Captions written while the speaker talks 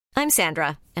I'm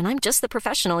Sandra, and I'm just the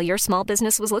professional your small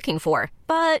business was looking for.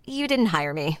 But you didn't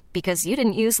hire me because you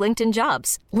didn't use LinkedIn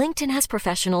Jobs. LinkedIn has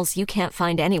professionals you can't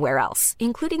find anywhere else,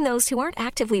 including those who aren't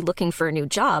actively looking for a new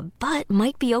job, but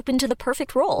might be open to the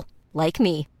perfect role, like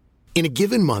me. In a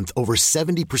given month, over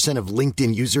 70% of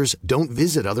LinkedIn users don't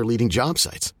visit other leading job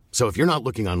sites. So if you're not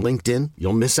looking on LinkedIn,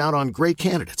 you'll miss out on great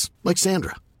candidates like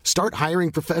Sandra. Start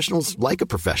hiring professionals like a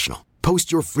professional.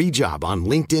 Post your free job on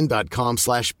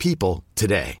linkedin.com/people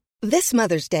today. This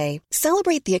Mother's Day,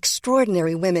 celebrate the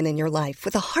extraordinary women in your life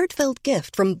with a heartfelt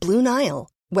gift from Blue Nile.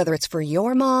 Whether it's for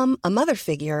your mom, a mother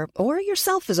figure, or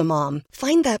yourself as a mom,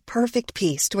 find that perfect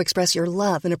piece to express your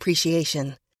love and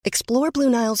appreciation. Explore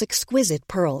Blue Nile's exquisite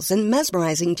pearls and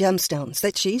mesmerizing gemstones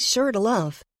that she's sure to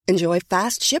love. Enjoy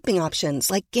fast shipping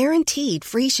options like guaranteed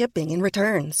free shipping and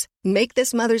returns. Make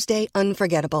this Mother's Day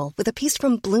unforgettable with a piece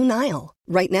from Blue Nile.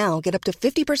 Right now, get up to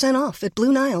 50% off at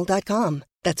BlueNile.com.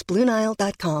 That's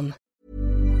BlueNile.com.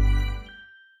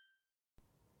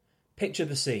 Picture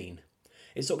the scene.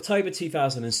 It's October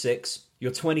 2006,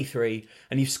 you're 23,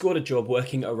 and you've scored a job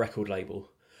working at a record label.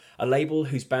 A label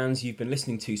whose bands you've been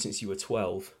listening to since you were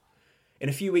 12. In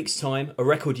a few weeks' time, a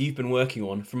record you've been working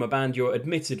on from a band you're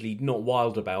admittedly not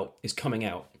wild about is coming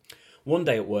out. One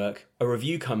day at work, a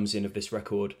review comes in of this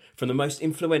record from the most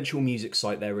influential music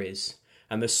site there is,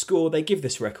 and the score they give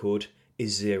this record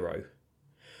is 0.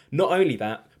 Not only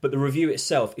that, but the review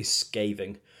itself is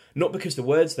scathing. Not because the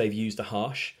words they've used are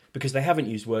harsh, because they haven't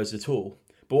used words at all,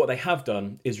 but what they have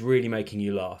done is really making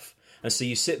you laugh. And so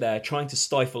you sit there trying to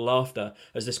stifle laughter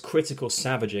as this critical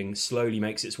savaging slowly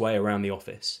makes its way around the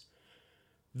office.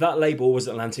 That label was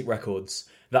Atlantic Records.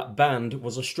 That band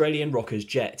was Australian rockers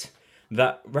Jet.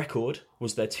 That record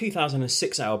was their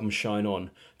 2006 album Shine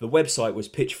On. The website was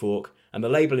Pitchfork, and the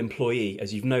label employee,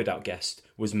 as you've no doubt guessed,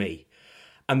 was me.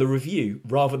 And the review,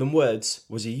 rather than words,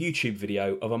 was a YouTube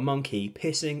video of a monkey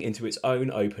pissing into its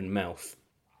own open mouth.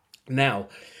 Now,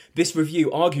 this review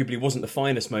arguably wasn't the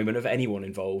finest moment of anyone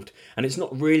involved, and it's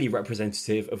not really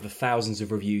representative of the thousands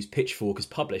of reviews Pitchfork has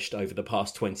published over the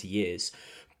past 20 years.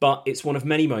 But it's one of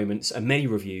many moments and many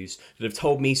reviews that have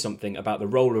told me something about the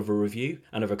role of a review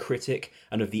and of a critic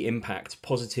and of the impact,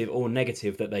 positive or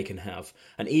negative, that they can have,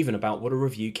 and even about what a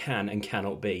review can and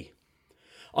cannot be.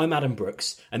 I'm Adam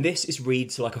Brooks, and this is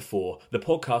Reads Like a 4, the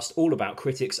podcast all about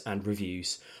critics and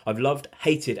reviews. I've loved,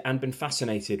 hated and been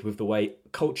fascinated with the way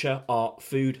culture, art,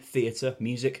 food, theatre,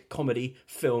 music, comedy,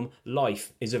 film,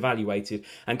 life is evaluated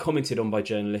and commented on by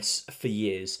journalists for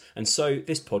years, and so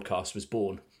this podcast was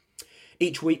born.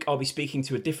 Each week I'll be speaking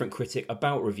to a different critic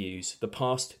about reviews, the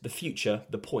past, the future,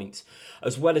 the point,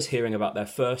 as well as hearing about their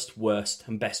first, worst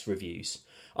and best reviews.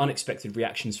 Unexpected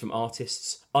reactions from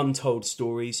artists, untold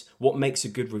stories, what makes a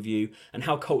good review, and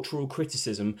how cultural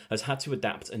criticism has had to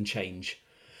adapt and change.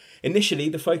 Initially,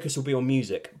 the focus will be on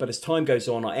music, but as time goes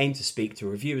on, I aim to speak to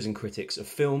reviewers and critics of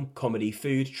film, comedy,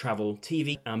 food, travel,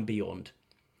 TV and beyond.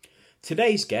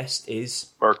 Today's guest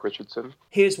is Mark Richardson.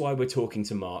 Here's why we're talking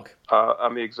to Mark.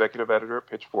 I'm the executive editor at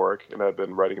Pitchfork, and I've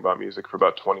been writing about music for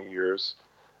about 20 years.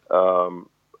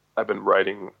 I've been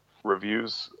writing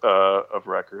reviews of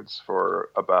records for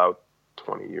about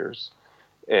 20 years.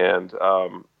 And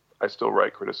I still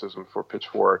write criticism for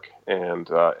Pitchfork and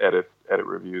edit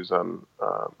reviews on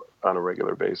a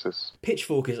regular basis.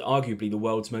 Pitchfork is arguably the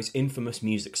world's most infamous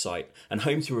music site and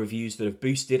home to reviews that have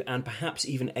boosted and perhaps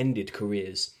even ended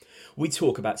careers. We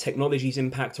talk about technology's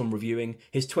impact on reviewing,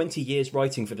 his 20 years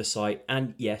writing for the site,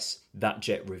 and yes, that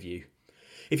Jet review.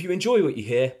 If you enjoy what you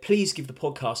hear, please give the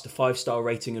podcast a 5-star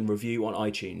rating and review on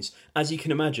iTunes. As you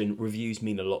can imagine, reviews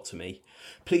mean a lot to me.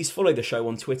 Please follow the show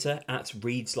on Twitter at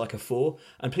readslikeA4,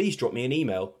 and please drop me an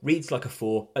email,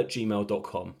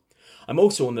 readslikeA4@gmail.com. I'm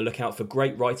also on the lookout for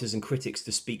great writers and critics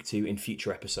to speak to in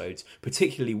future episodes,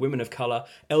 particularly women of colour,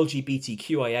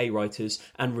 LGBTQIA writers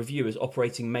and reviewers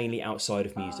operating mainly outside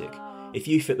of music. If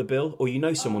you fit the bill or you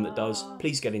know someone that does,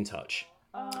 please get in touch.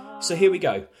 So here we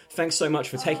go. Thanks so much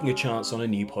for taking a chance on a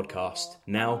new podcast.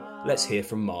 Now, let's hear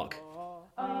from Mark.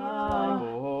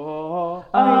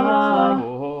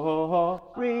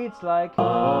 Reads like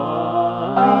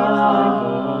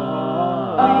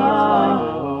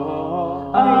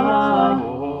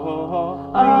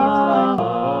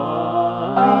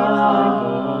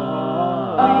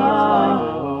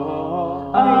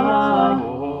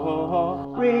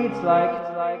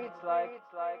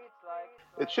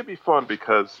It should be fun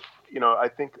because, I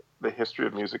think the history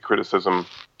of music criticism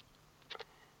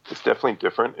is definitely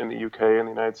different in the UK and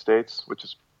the United States, which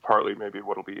is partly maybe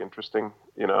what'll be interesting.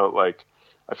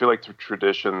 I feel like the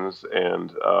traditions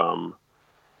and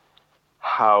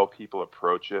how people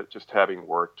approach it, just having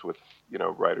worked with,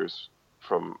 writers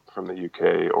from the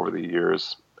UK over the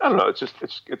years. I don't know.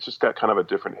 It's just got kind of a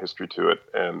different history to it,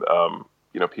 and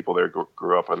people there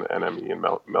grew up on the NME and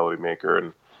Melody Maker,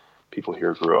 and people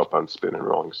here grew up on Spin and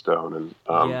Rolling Stone, and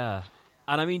yeah.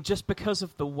 And I mean, just because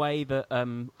of the way that,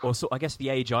 I guess the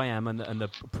age I am and the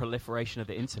proliferation of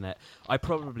the internet, I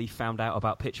probably found out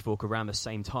about Pitchfork around the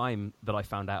same time that I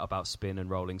found out about Spin and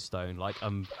Rolling Stone. Like,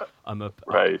 I'm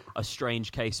a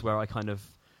strange case where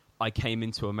I came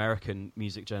into American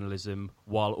music journalism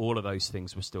while all of those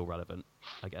things were still relevant,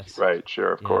 I guess. Right,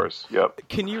 sure, of course, yep.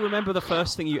 Can you remember the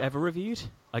first thing you ever reviewed?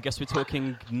 I guess we're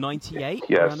talking 98,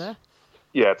 yes. Around there?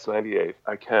 Yeah, it's 98.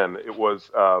 I can. It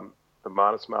was the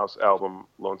Modest Mouse album,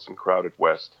 Lonesome Crowded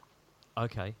West.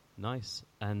 Okay, nice.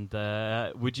 And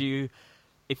would you,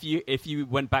 if you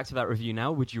went back to that review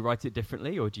now, would you write it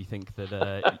differently, or do you think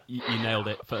that you nailed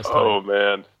it first time? Oh,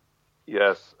 man.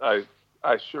 Yes, I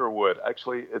sure would.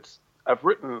 Actually, I've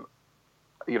written,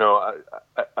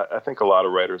 I think a lot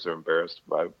of writers are embarrassed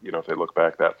by, if they look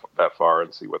back that far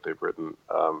and see what they've written,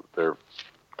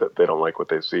 they don't like what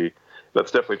they see. That's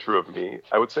definitely true of me.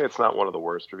 I would say it's not one of the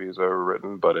worst reviews I've ever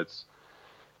written, but it's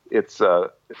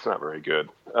not very good.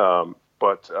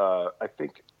 But I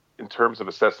think in terms of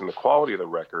assessing the quality of the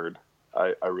record,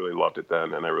 I really loved it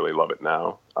then, and I really love it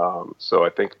now. So I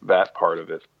think that part of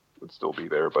it would still be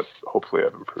there, but hopefully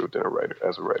I've improved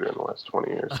as a writer in the last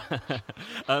 20 years.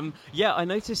 Yeah, I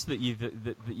noticed that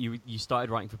you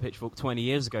started writing for Pitchfork 20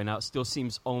 years ago. Now it still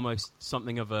seems almost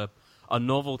something of a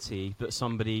novelty that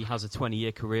somebody has a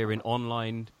 20-year career in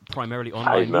primarily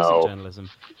online music journalism.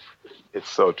 It's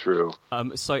so true.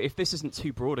 So if this isn't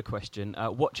too broad a question,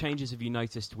 what changes have you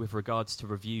noticed with regards to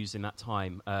reviews in that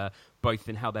time, both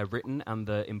in how they're written and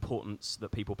the importance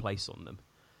that people place on them?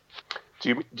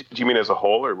 Do you mean as a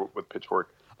whole or with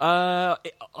Pitchfork? I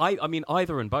mean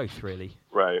either and both, really.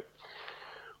 Right.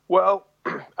 Well,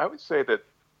 I would say that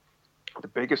the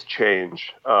biggest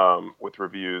change with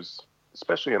reviews,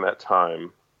 especially in that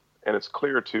time, and it's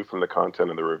clear too from the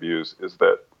content of the reviews, is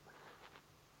that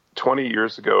 20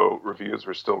 years ago, reviews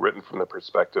were still written from the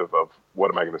perspective of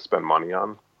what am I going to spend money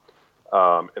on?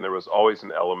 And there was always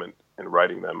an element in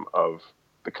writing them of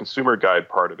the consumer guide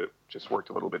part of it just worked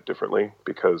a little bit differently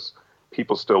because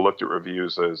people still looked at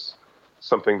reviews as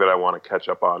something that I want to catch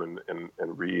up on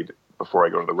and read before I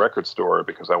go to the record store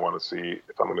because I want to see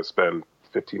if I'm going to spend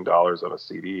 $15 on a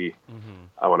CD. Mm-hmm.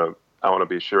 I want to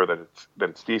be sure that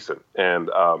it's decent. And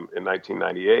in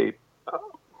 1998,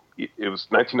 it was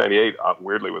 1998.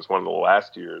 Weirdly, was one of the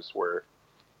last years where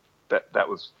that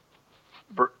was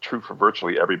true for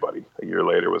virtually everybody. A year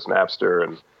later was Napster,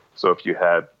 and so if you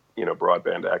had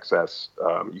broadband access,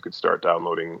 you could start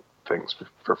downloading things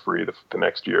for free the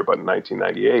next year. But in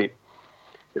 1998,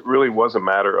 it really was a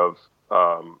matter of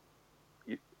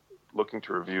looking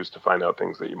to reviews to find out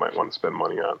things that you might want to spend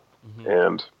money on. Mm-hmm.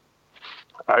 And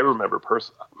I remember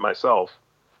myself,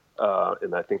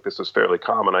 and I think this is fairly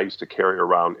common, I used to carry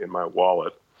around in my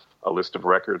wallet a list of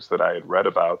records that I had read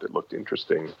about that looked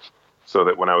interesting, so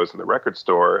that when I was in the record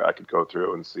store, I could go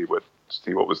through and see what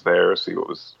was there, see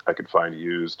what I could find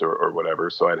used or whatever.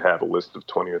 So I'd have a list of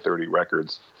 20 or 30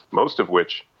 records, most of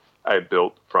which I had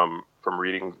built from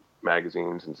reading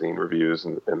magazines and zine reviews,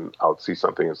 and I'll see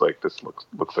something as like, this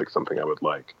looks like something I would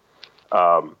like.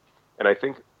 And I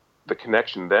think the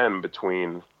connection then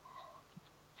between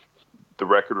the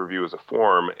record review as a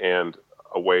form and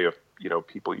a way of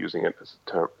people using it as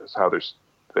how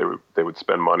they would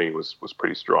spend money was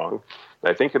pretty strong.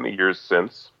 And I think in the years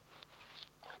since,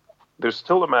 there's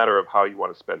still a matter of how you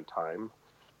want to spend time,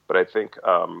 but I think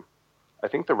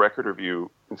the record review,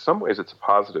 in some ways, it's a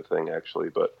positive thing actually.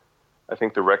 But I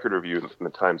think the record review in the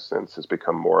time since has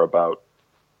become more about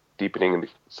deepening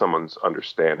someone's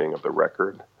understanding of the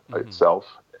record itself,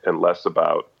 and less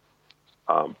about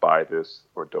buy this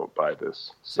or don't buy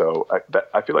this. So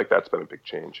I feel like that's been a big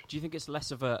change. Do you think it's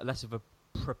less of a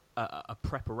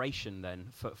preparation then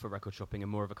for record shopping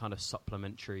and more of a kind of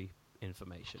supplementary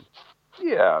information?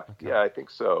 Yeah, okay. Yeah, I think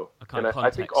so. A kind of I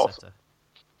context think also, setter.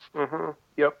 Mm-hmm,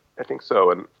 yep, I think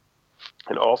so, and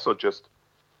also just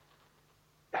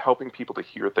helping people to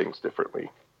hear things differently,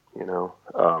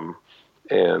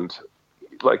 and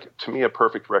like to me, a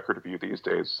perfect record review these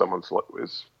days, someone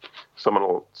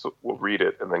will read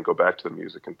it and then go back to the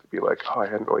music and be like, oh, I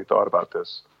hadn't really thought about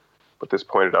this, but this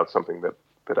pointed out something that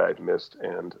I had missed,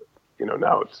 and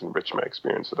now it's enriched my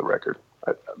experience of the record.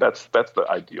 That's the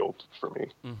ideal for me.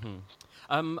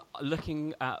 Mm-hmm.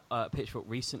 Looking at Pitchfork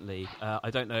recently, I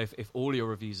don't know if all your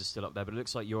reviews are still up there, but it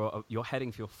looks like you're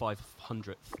heading for your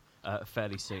 500th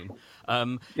fairly soon.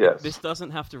 Yes. This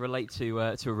doesn't have to relate to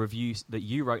a review that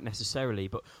you wrote necessarily,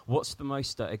 but what's the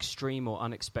most extreme or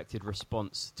unexpected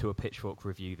response to a Pitchfork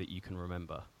review that you can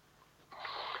remember?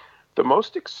 The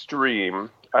most extreme,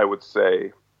 I would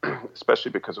say,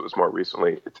 especially because it was more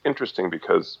recently, it's interesting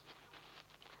because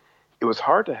it was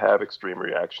hard to have extreme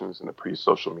reactions in the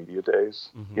pre-social media days.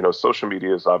 Mm-hmm. You know, social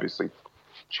media has obviously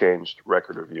changed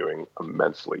record reviewing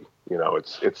immensely. You know,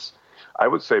 it's I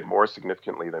would say more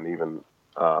significantly than even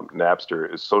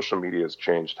Napster is social media has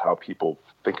changed how people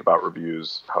think about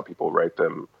reviews, how people write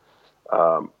them,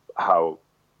 how,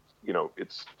 you know,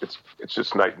 it's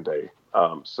just night and day.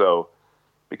 So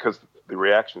because the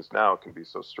reactions now can be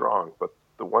so strong, but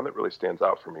the one that really stands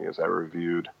out for me is I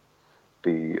reviewed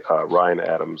the Ryan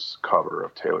Adams cover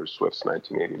of Taylor Swift's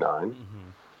 1989.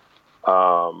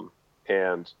 Mm-hmm.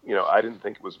 And, you know, I didn't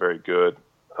think it was very good,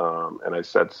 and I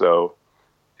said so.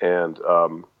 And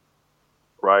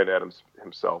Ryan Adams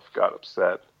himself got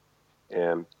upset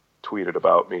and tweeted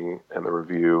about me and the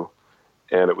review.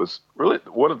 And it was really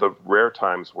one of the rare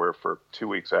times where for 2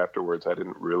 weeks afterwards, I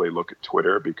didn't really look at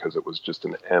Twitter because it was just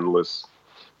an endless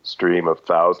stream of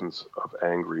thousands of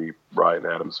angry Ryan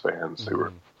Adams fans who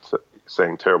were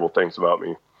saying terrible things about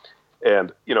me.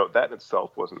 And, you know, that in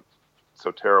itself wasn't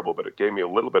so terrible, but it gave me a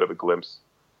little bit of a glimpse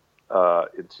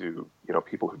into, you know,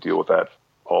 people who deal with that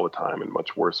all the time in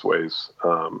much worse ways.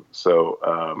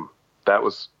 So that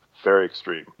was very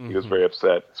extreme. Mm-hmm. He was very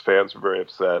upset. His fans were very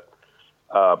upset.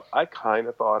 I kind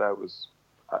of thought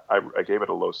I gave it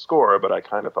a low score, but I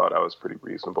kind of thought I was pretty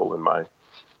reasonable in my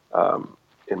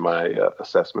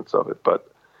assessments of it. But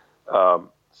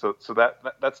so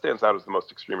that stands out as the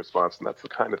most extreme response, and that's the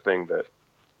kind of thing that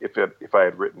if I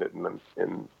had written it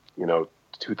in you know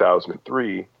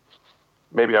 2003,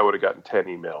 maybe I would have gotten 10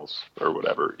 emails or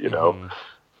whatever, you know.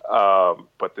 Mm-hmm.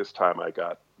 But this time I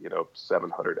got, you know,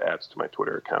 700 ads to my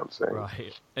Twitter account saying.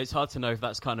 Right. It's hard to know if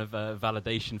that's kind of a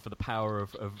validation for the power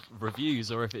of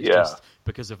reviews or if it's just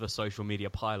because of the social media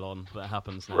pylon that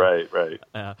happens now. Right.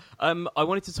 I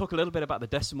wanted to talk a little bit about the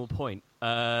decimal point.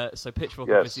 So Pitchfork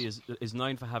obviously is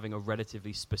known for having a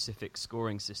relatively specific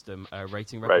scoring system,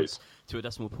 rating records to a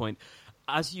decimal point.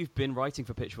 As you've been writing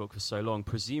for Pitchfork for so long,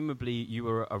 presumably you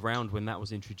were around when that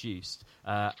was introduced.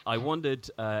 I wondered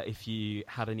if you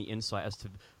had any insight as to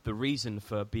the reason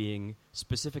for being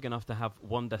specific enough to have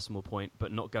one decimal point,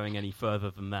 but not going any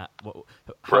further than that.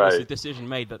 How was the decision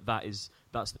made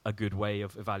that's a good way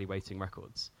of evaluating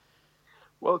records?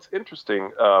 Well, it's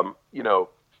interesting. You know,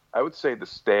 I would say the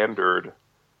standard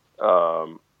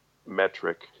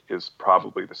metric is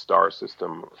probably the star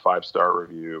system, 5-star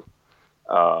review.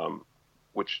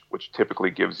 Which typically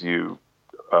gives you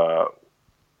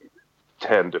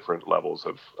 10 different levels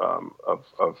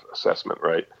of assessment,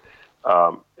 right?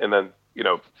 And then, you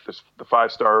know, the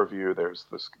 5-star review, there's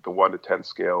the 1 to 10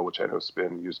 scale, which I know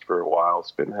Spin used for a while.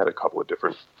 Spin had a couple of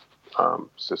different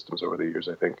systems over the years,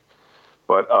 I think.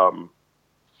 But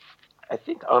I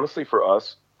think, honestly, for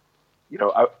us, you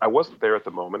know, I wasn't there at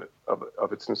the moment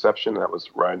of its inception. That was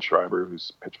Ryan Schreiber,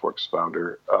 who's Pitchfork's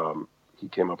founder. He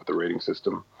came up with the rating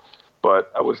system.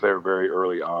 But I was there very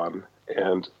early on,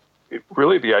 and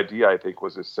really the idea, I think,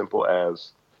 was as simple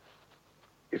as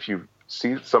if you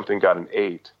see something got an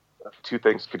 8, 2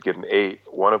 things could get an 8,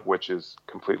 one of which is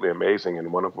completely amazing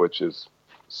and one of which is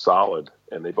solid,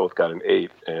 and they both got an 8.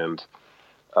 And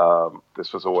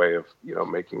this was a way of, you know,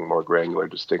 making more granular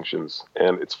distinctions.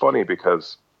 And it's funny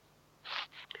because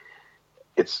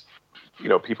it's, you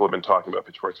know, people have been talking about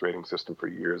Pitchfork's rating system for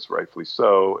years, rightfully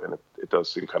so, and it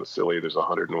does seem kind of silly. There's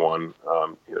 101,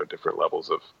 you know, different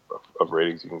levels of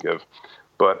ratings you can give,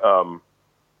 but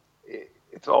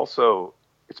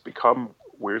it's become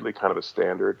weirdly kind of a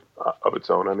standard of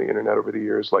its own on the internet over the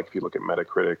years. Like if you look at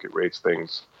Metacritic, it rates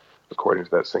things according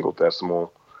to that single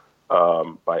decimal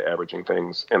by averaging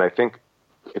things, and I think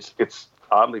it's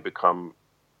oddly become.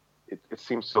 It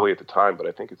seems silly at the time, but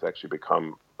I think it's actually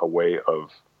become a way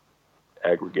of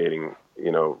aggregating,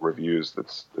 you know, reviews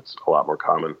that's a lot more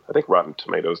common. I think Rotten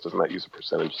Tomatoes doesn't that use a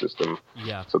percentage system?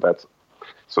 Yeah. So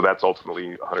that's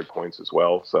ultimately 100 points as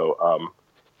well. So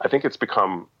I think it's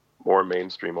become more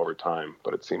mainstream over time,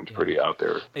 but it seemed pretty out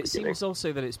there. It seems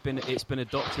also that it's been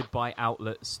adopted by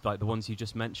outlets like the ones you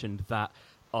just mentioned that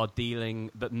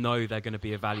know they're going to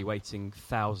be evaluating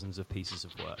thousands of pieces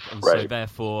of work, and so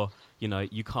therefore, you know,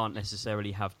 you can't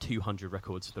necessarily have 200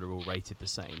 records that are all rated the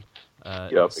same.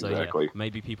 Exactly. Yeah,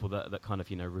 maybe people that kind of,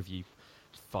 you know, review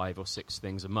 5 or 6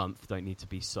 things a month don't need to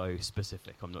be so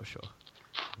specific. I'm not sure.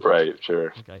 Right,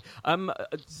 sure. Okay.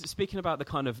 Speaking about the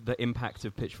kind of the impact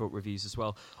of Pitchfork reviews as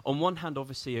well. On one hand,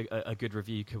 obviously, a good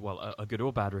review could, a good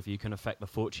or bad review can affect the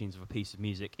fortunes of a piece of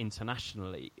music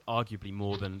internationally, arguably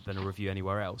more than a review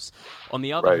anywhere else. On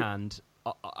the other hand,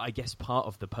 I guess part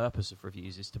of the purpose of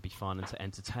reviews is to be fun and to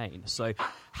entertain. So,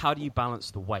 how do you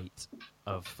balance the weight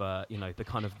of the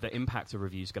kind of the impact a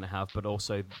review is going to have, but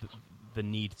also the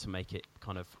need to make it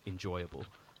kind of enjoyable?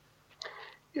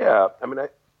 Yeah, I mean,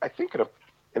 I think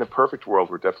in a perfect world,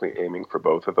 we're definitely aiming for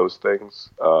both of those things.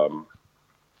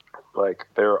 Like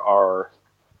there are,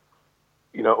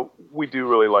 we do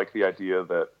really like the idea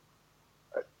that,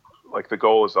 like, the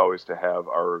goal is always to have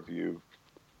our review,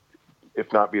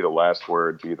 if not be the last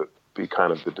word, be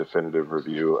kind of the definitive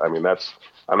review. I mean,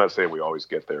 I'm not saying we always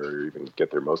get there or even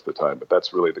get there most of the time, but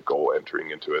that's really the goal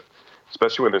entering into it,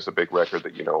 especially when there's a big record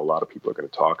that, a lot of people are going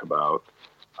to talk about.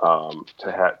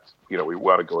 We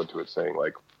want to go into it saying,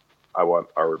 like, I want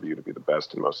our review to be the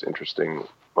best and most interesting,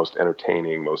 most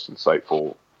entertaining, most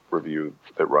insightful review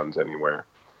that runs anywhere.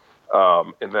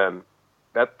 And then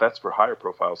that's for higher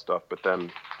profile stuff. But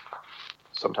then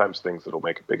sometimes things that'll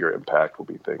make a bigger impact will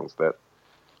be things that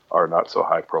are not so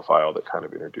high profile that kind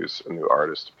of introduce a new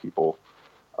artist to people.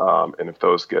 And if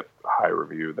those get high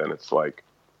review, then it's like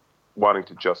wanting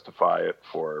to justify it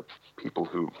for people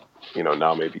who,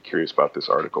 now may be curious about this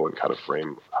article and kind of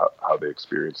frame how they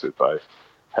experience it by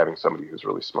having somebody who's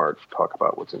really smart talk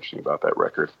about what's interesting about that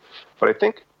record. But I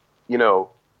think,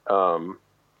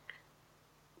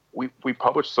 we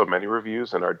publish so many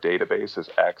reviews and our database is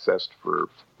accessed for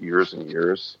years and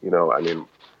years.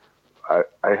 I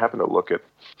happen to look at,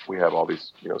 we have all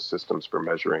these, systems for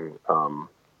measuring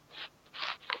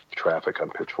traffic on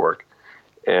Pitchfork.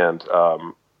 And,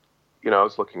 I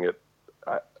was looking at,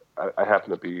 I happen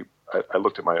to be, I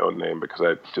looked at my own name because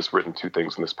I'd just written 2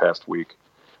 things in this past week,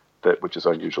 which is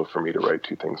unusual for me to write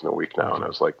 2 things in a week now. And I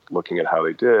was like looking at how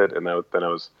they did. And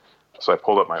so I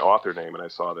pulled up my author name and I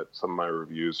saw that some of my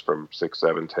reviews from 6,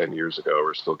 7, 10 years ago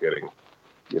are still getting,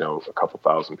 a couple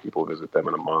thousand people visit them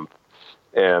in a month.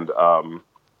 And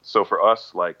so for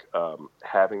us, like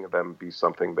having them be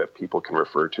something that people can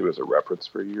refer to as a reference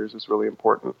for years is really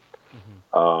important.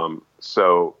 Mm-hmm.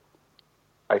 So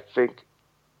I think,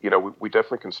 we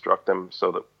definitely construct them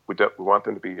so that we want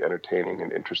them to be entertaining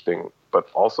and interesting, but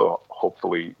also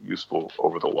hopefully useful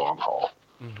over the long haul.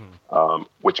 Mm-hmm.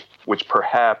 Which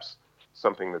perhaps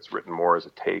something that's written more as a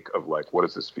take of like, what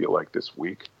does this feel like this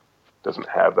week, doesn't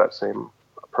have that same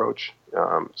approach,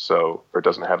 or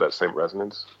doesn't have that same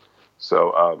resonance.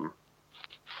 So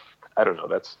I don't know.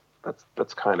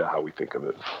 That's kind of how we think of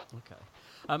it. Okay.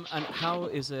 And how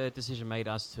is a decision made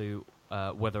as to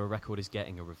whether a record is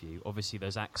getting a review? Obviously,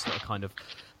 there's acts that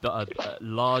are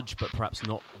large but perhaps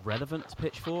not relevant to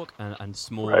Pitchfork, and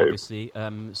small, right, obviously.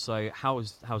 So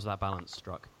how's that balance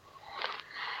struck?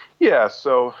 Yeah,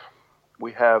 so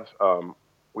we have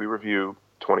we review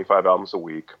 25 albums a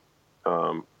week.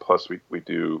 Plus, we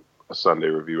do a Sunday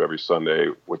review every Sunday,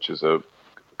 which is a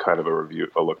kind of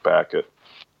a look back at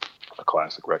a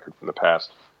classic record from the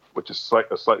past, which is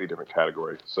a slightly different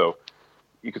category. So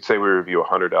you could say we review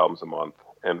 100 albums a month,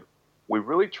 and we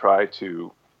really try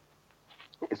to,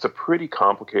 it's a pretty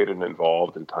complicated and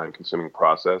involved and time-consuming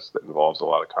process that involves a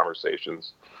lot of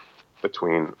conversations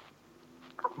between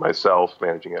myself,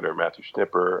 managing editor Matthew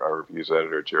Schnipper, our reviews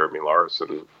editor Jeremy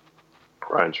Larson,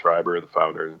 Ryan Schreiber, the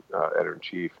founder and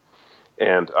editor-in-chief.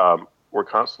 And we're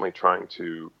constantly trying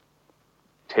to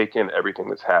take in everything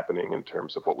that's happening in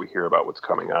terms of what we hear about what's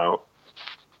coming out.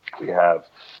 We have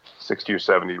 60 or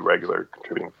 70 regular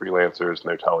contributing freelancers, and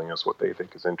they're telling us what they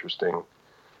think is interesting.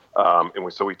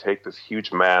 So we take this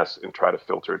huge mass and try to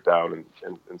filter it down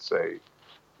and say,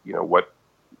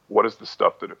 what is the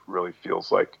stuff that it really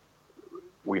feels like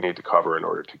we need to cover in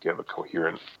order to give a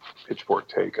coherent Pitchfork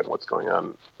take on what's going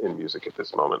on in music at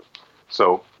this moment.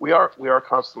 So we are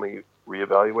constantly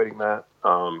reevaluating that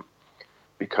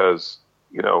because,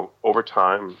 over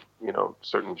time,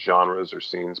 certain genres or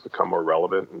scenes become more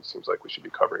relevant, and it seems like we should be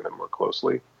covering them more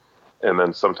closely. And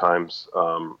then sometimes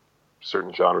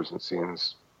certain genres and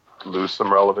scenes lose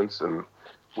some relevance, and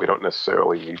we don't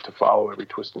necessarily need to follow every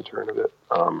twist and turn of it.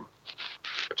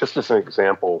 Just as an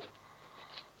example,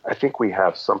 I think we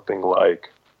have something like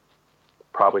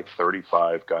probably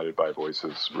 35 Guided by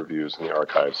Voices reviews in the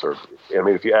archives.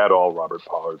 If you add all Robert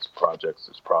Pollard's projects,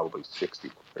 it's probably 60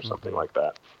 or something like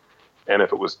that. And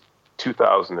if it was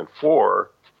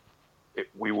 2004,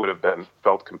 we would have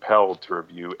felt compelled to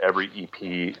review every EP.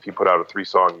 If you put out a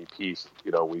 3-song EP,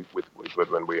 we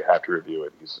would when we have to review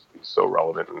it. He's so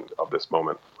relevant of this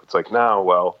moment. It's like now,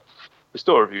 well, we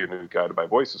still review a new Guided by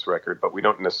Voices record, but we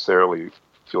don't necessarily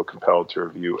feel compelled to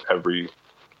review every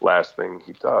last thing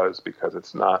he does, because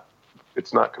it's not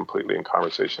completely in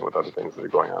conversation with other things that are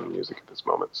going on in music at this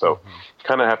moment. So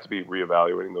kind of have to be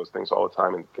reevaluating those things all the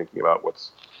time and thinking about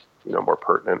what's, more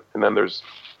pertinent. And then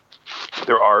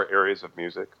there are areas of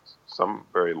music, some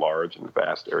very large and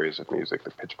vast areas of music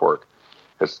that Pitchfork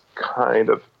has kind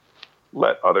of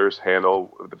let others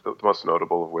handle, the most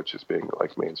notable of which is being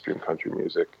like mainstream country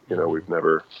music. We've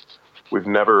never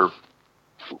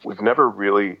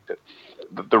really,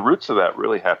 the roots of that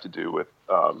really have to do with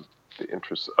the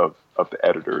interests of the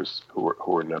editors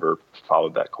who never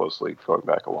followed that closely, going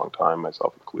back a long time,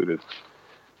 myself included.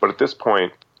 But at this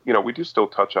point, we do still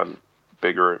touch on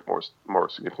bigger and more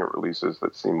significant releases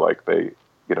that seem like they,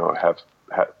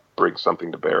 bring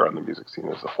something to bear on the music scene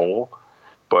as a whole.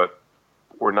 But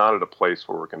we're not at a place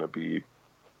where we're going to be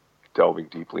delving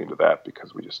deeply into that,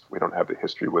 because we don't have the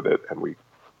history with it, and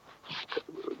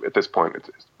at this point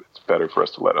it's better for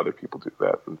us to let other people do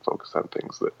that and focus on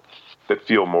things that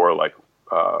feel more like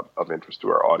of interest to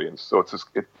our audience. So it's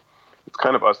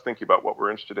kind of us thinking about what we're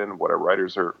interested in, what our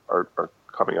writers are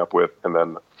coming up with, and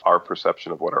then our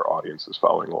perception of what our audience is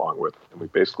following along with, and we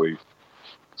basically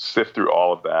sift through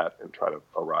all of that and try to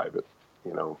arrive at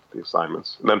the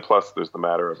assignments. And then plus there's the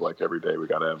matter of like every day we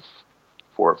got to have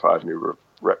 4 or 5 new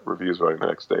reviews running the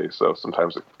next day. So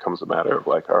sometimes it becomes a matter of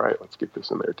like, all right, let's get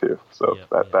this in there too. So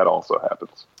that also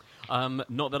happens.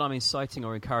 Not that I'm inciting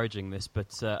or encouraging this,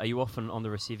 but are you often on the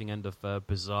receiving end of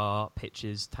bizarre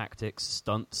pitches, tactics,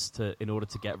 stunts in order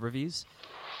to get reviews?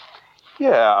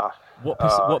 Yeah.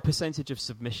 What percentage of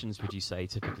submissions would you say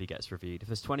typically gets reviewed? If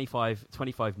there's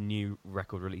 25 new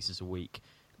record releases a week,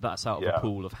 that's out of a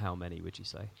pool of how many, would you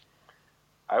say?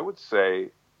 I would say,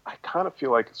 I kind of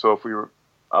feel like, so if we were,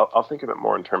 I'll think of it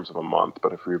more in terms of a month,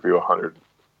 but if we review 100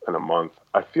 in a month,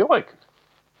 I feel like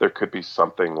there could be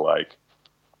something like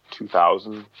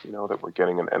 2,000, that we're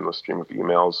getting an endless stream of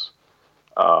emails.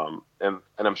 And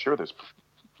I'm sure there's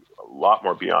a lot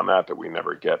more beyond that we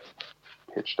never get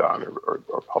pitched on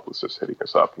or publicists hitting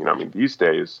us up.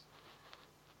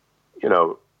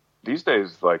 These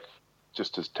days, like,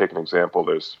 just to take an example,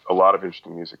 there's a lot of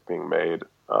interesting music being made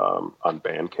on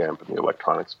Bandcamp in the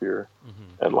electronic sphere.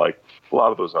 Mm-hmm. And like a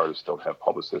lot of those artists don't have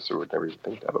publicists or would never even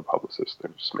think to have a publicist.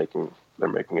 They're just making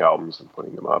albums and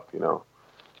putting them up,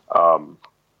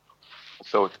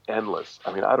 so it's endless.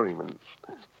 I wouldn't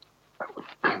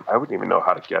even know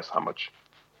how to guess how much,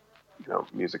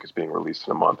 music is being released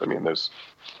in a month.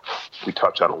 We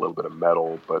touch on a little bit of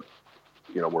metal, but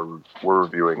we're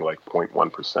reviewing like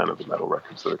 0.1% of the metal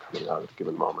records that are coming out at a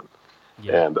given moment.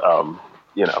 Yeah. And,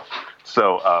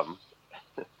 so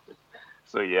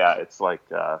yeah, it's like,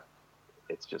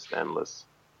 it's just endless.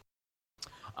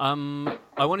 I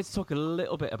wanted to talk a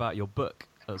little bit about your book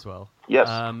as well. Yes.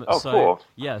 Cool.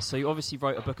 Yeah, so you obviously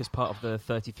wrote a book as part of the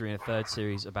 33 1/3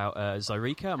 series about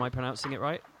Zaireeka. Am I pronouncing it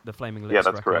right? The Flaming Lips record.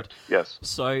 Yeah, that's correct. Yes.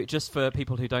 So just for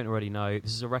people who don't already know,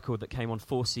 this is a record that came on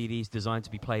 4 CDs designed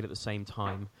to be played at the same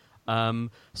time.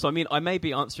 So I may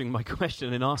be answering my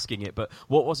question and asking it, but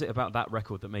what was it about that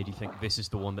record that made you think this is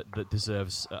the one that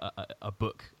deserves a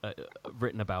book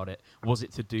written about it? Was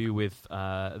it to do with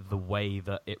the way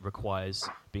that it requires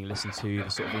being listened to, the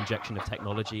sort of injection of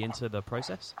technology into the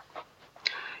process?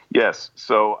 Yes.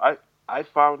 So I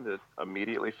found it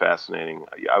immediately fascinating.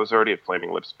 I was already a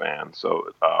Flaming Lips fan,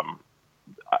 so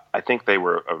I think they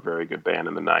were a very good band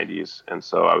in the 90s, and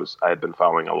so I had been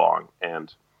following along.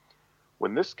 And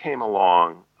when this came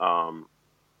along,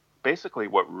 basically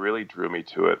what really drew me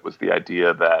to it was the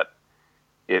idea that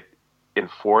it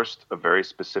enforced a very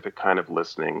specific kind of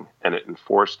listening, and it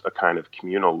enforced a kind of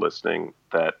communal listening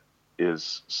that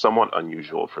is somewhat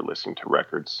unusual for listening to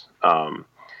records.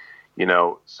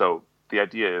 So the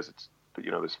idea is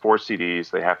there's 4 CDs,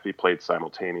 they have to be played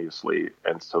simultaneously,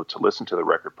 and so to listen to the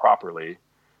record properly,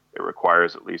 it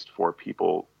requires at least 4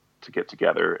 people to get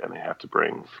together, and they have to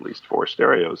bring at least 4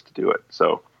 stereos to do it.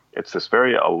 So it's this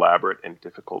very elaborate and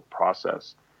difficult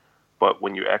process. But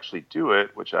when you actually do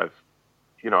it, which I've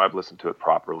listened to it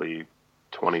properly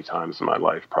 20 times in my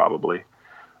life probably,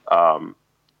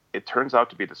 it turns out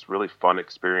to be this really fun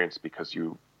experience because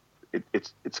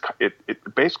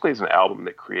it basically is an album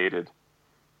that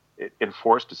it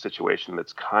enforced a situation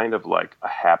that's kind of like a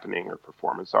happening or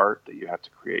performance art that you have to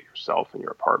create yourself in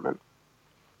your apartment.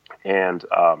 And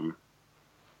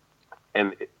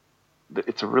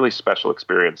it's a really special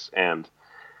experience. And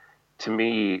to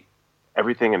me,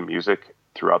 everything in music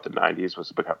throughout the 90s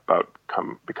was about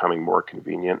becoming more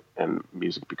convenient and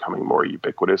music becoming more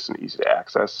ubiquitous and easy to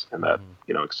access. And that,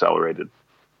 accelerated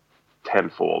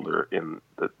tenfold in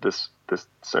this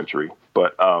century.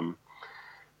 But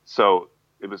so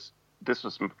it was this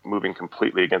was moving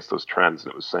completely against those trends,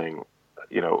 and it was saying,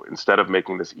 instead of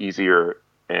making this easier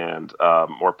and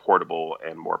more portable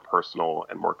and more personal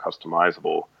and more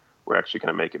customizable, we're actually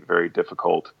going to make it very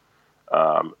difficult,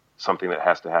 something that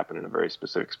has to happen in a very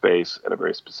specific space at a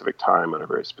very specific time under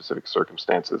very specific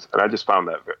circumstances. And I just found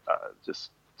that just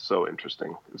so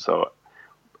interesting. And so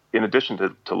in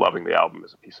addition to loving the album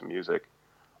as a piece of music,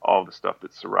 all the stuff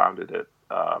that surrounded it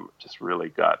just really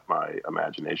got my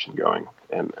imagination going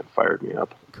and fired me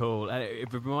up. Cool.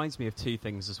 It reminds me of two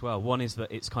things as well. One is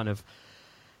that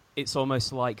it's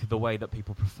almost like the way that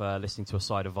people prefer listening to a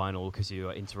side of vinyl because you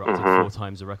are interrupted 4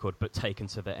 times a record, but taken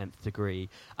to the nth degree.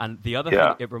 And the other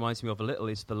thing it reminds me of a little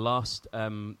is the last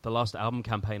album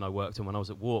campaign I worked on when I was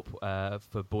at Warp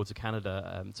for Boards of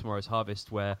Canada, Tomorrow's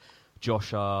Harvest, where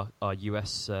Josh, our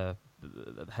US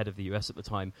the head of the US at the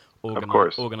time,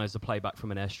 organized a playback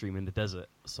from an Airstream in the desert.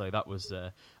 So that was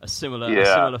a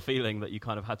similar feeling that you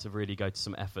kind of had to really go to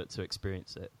some effort to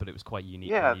experience it, but it was quite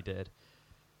unique when you did.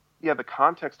 Yeah, the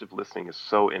context of listening is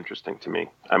so interesting to me.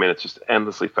 I mean, it's just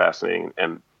endlessly fascinating.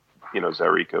 And,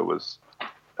 Zaireeka was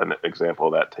an example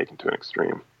of that taken to an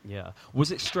extreme. Yeah.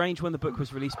 Was it strange when the book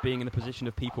was released being in the position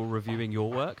of people reviewing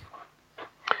your work?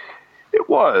 It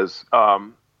was.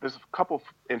 There's a couple of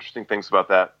interesting things about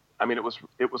that. I mean, it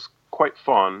was quite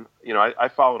fun. I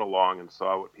followed along and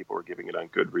saw what people were giving it on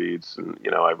Goodreads, and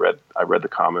I read the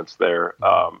comments there.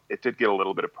 It did get a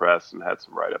little bit of press and had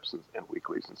some write-ups and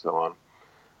weeklies and so on.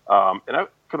 And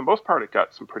for the most part, it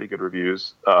got some pretty good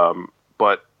reviews.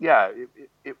 But yeah,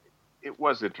 it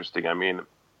was interesting. I mean,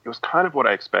 it was kind of what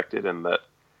I expected, in that,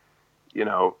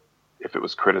 if it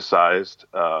was criticized,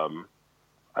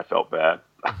 I felt bad.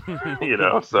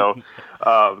 So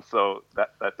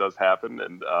that does happen,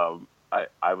 and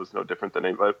I was no different than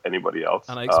anybody else.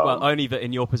 And only that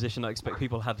in your position, I expect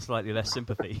people had slightly less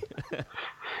sympathy.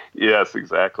 Yes,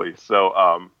 exactly.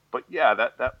 So, but yeah,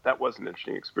 that was an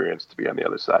interesting experience to be on the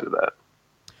other side of that.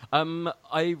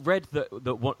 I read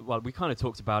that we kind of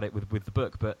talked about it with the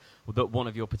book, but that one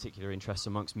of your particular interests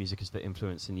amongst music is the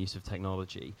influence and use of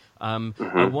technology.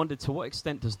 I wondered, to what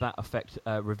extent does that affect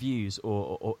reviews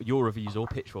or your reviews or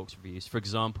Pitchfork's reviews? For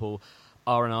example,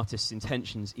 are an artist's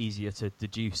intentions easier to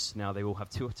deduce now they all have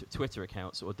Twitter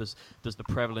accounts, or does the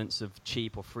prevalence of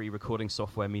cheap or free recording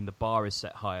software mean the bar is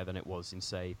set higher than it was in,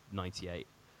 say, 98?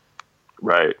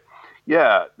 Right.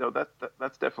 Yeah. No,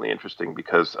 that's definitely interesting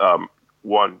because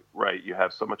you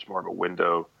have so much more of a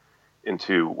window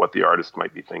into what the artist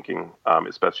might be thinking,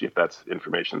 especially if that's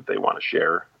information that they want to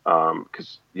share.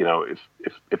 Because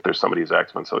if there's somebody who's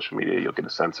active on social media, you'll get a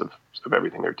sense of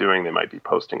everything they're doing. They might be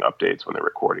posting updates when they're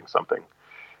recording something.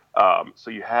 So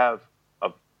you have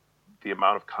the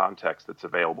amount of context that's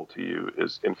available to you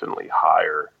is infinitely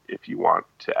higher if you want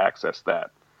to access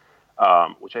that,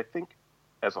 which I think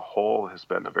as a whole has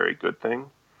been a very good thing.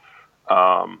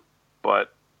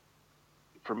 But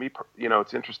for me,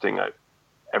 it's interesting.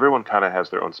 Everyone kind of has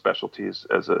their own specialties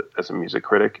as a music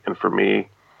critic, and for me,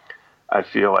 I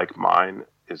feel like mine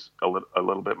is a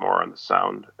little bit more on the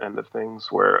sound end of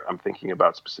things, where I'm thinking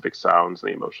about specific sounds, the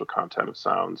emotional content of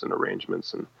sounds and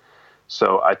arrangements, and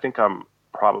so I think I'm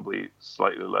probably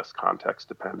slightly less context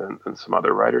dependent than some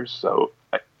other writers. So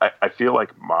I feel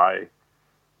like my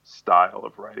style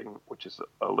of writing, which is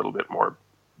a little bit more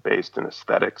based in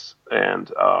aesthetics and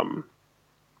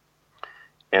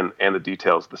the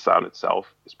details of the sound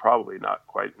itself, is probably not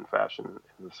quite in fashion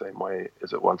in the same way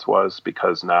as it once was,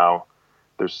 because now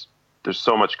there's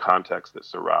so much context that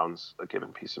surrounds a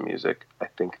given piece of music. I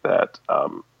think that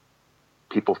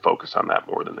people focus on that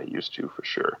more than they used to, for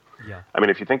sure. Yeah. I mean,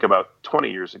 if you think about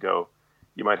 20 years ago,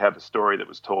 you might have a story that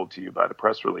was told to you by the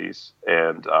press release,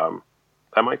 and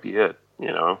that might be it.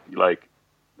 You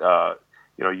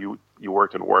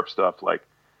worked in Warp stuff like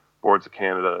Boards of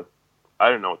Canada. I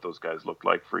didn't know what those guys looked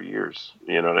like for years.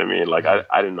 You know what I mean? Like,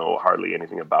 I didn't know hardly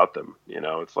anything about them.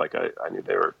 It's like I knew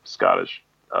they were Scottish.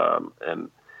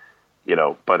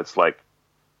 But it's like,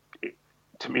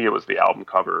 to me, it was the album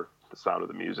cover, the sound of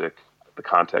the music, the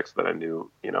context that I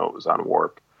knew, it was on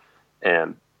Warp.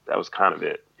 And that was kind of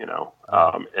it, and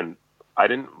I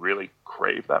didn't really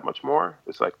crave that much more.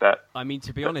 It's like that. I mean,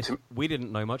 to be honest, we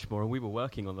didn't know much more, and we were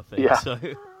working on the thing. Yeah. So.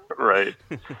 Right.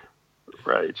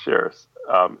 Right. Sure.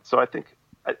 So I think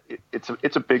it's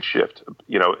a big shift,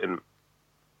 and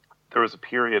there was a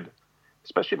period,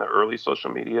 especially in the early social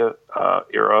media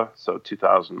era. So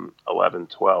 2011,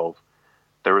 12,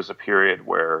 there was a period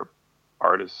where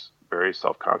artists very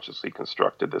self-consciously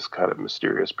constructed this kind of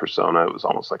mysterious persona. It was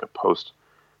almost like a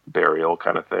post-burial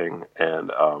kind of thing.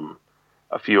 And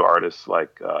a few artists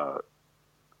like The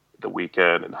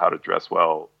Weeknd and How to Dress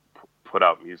Well put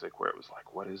out music where it was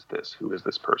like, what is this? Who is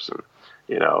this person?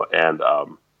 You know, and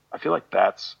I feel like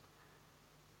that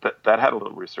had a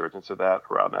little resurgence of that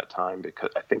around that time,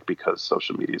 because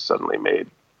social media suddenly made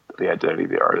the identity of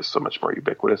the artist so much more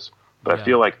ubiquitous. But I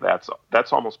feel like that's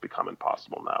almost become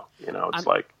impossible now. You know, it's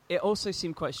like it also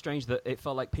seemed quite strange that it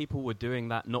felt like people were doing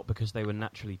that not because they were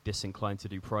naturally disinclined to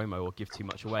do promo or give too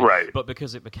much away, right, but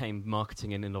because it became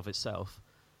marketing in and of itself.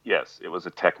 Yes, it was a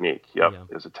technique. Yep, yeah.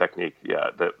 It was a technique. Yeah,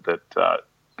 that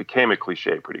became a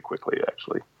cliche pretty quickly,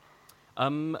 actually.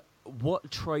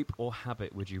 What trope or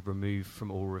habit would you remove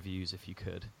from all reviews if you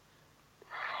could?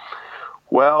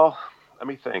 Well, let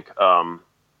me think.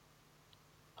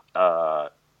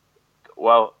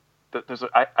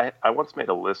 I once made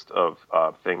a list of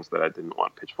things that I didn't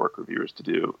want Pitchfork reviewers to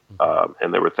do,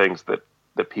 and there were things that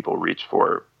people reach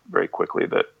for very quickly.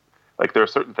 That, like, there are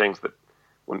certain things that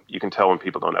when you can tell when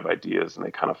people don't have ideas and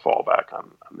they kind of fall back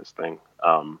on this thing.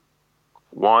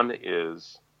 One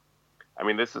is, I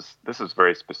mean, this is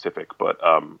very specific, but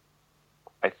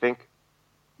I think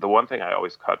the one thing I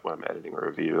always cut when I'm editing a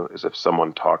review is if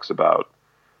someone talks about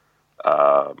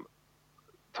a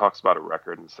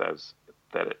record and says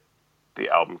that the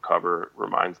album cover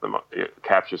reminds them, it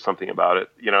captures something about it.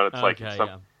 You know, it's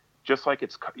just like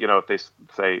it's, you know, if they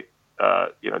say,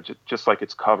 just like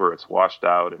its cover, it's washed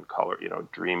out and color, you know,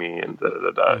 dreamy and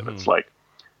and it's like,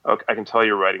 okay, I can tell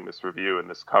you're writing this review and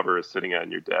this cover is sitting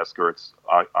on your desk or it's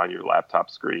on your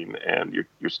laptop screen and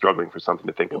you're struggling for something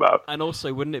to think about. And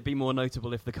also, wouldn't it be more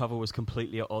notable if the cover was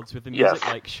completely at odds with the music?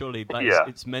 Yes. Like, surely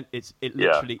it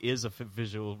literally is a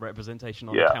visual representation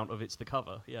on account of it's the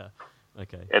cover. Yeah.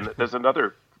 Okay. And there's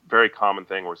another very common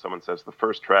thing where someone says the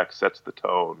first track sets the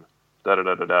tone,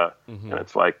 and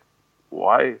it's like,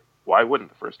 why wouldn't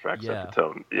the first track set the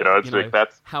tone? You know,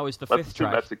 that's how is the fifth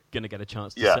track going to get a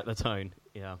chance to set the tone?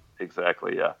 Yeah,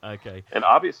 exactly. Yeah. Okay. And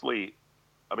obviously,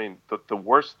 I mean, the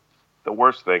worst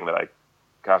thing that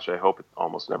I hope it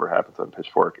almost never happens on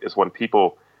Pitchfork is when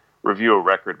people review a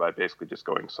record by basically just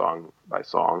going song by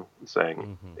song and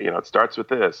saying, you know, it starts with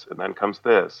this and then comes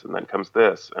this and then comes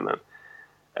this and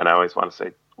I always want to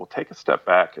say, well, take a step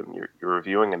back and you're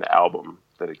reviewing an album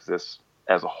that exists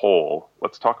as a whole.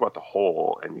 Let's talk about the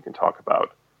whole, and you can talk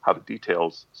about how the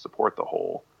details support the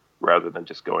whole, rather than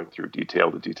just going through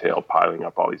detail to detail, piling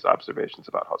up all these observations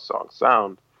about how songs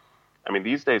sound. I mean,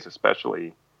 these days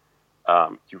especially,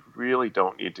 you really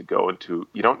don't need to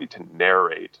you don't need to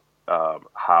narrate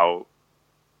how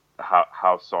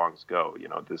songs go. You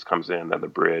know, this comes in, then the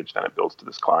bridge, then it builds to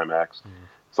this climax.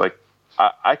 It's like,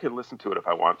 I can listen to it if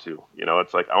I want to. You know,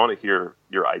 it's like, I want to hear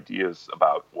your ideas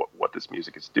about what this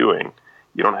music is doing.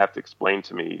 You don't have to explain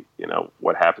to me, you know,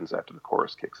 what happens after the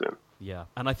chorus kicks in. Yeah,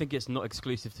 and I think it's not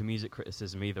exclusive to music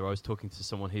criticism either. I was talking to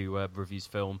someone who reviews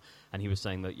film, and he was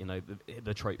saying that, you know,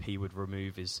 the trope he would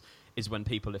remove is when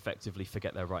people effectively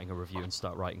forget they're writing a review and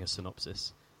start writing a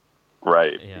synopsis.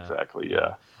 Right, exactly,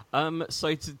 yeah.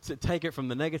 So to take it from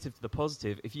the negative to the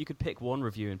positive, if you could pick one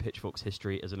review in Pitchfork's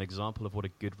history as an example of what a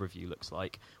good review looks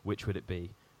like, which would it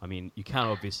be? I mean, you can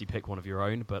obviously pick one of your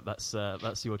own, but that's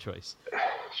your choice.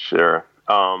 Sure.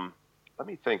 Let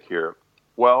me think here.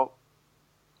 Well,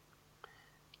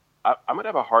 I'm going to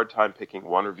have a hard time picking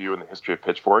one review in the history of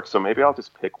Pitchfork, so maybe I'll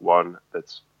just pick one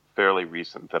that's fairly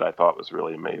recent that I thought was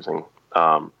really amazing,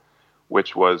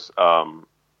 which was...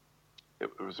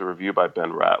 It was a review by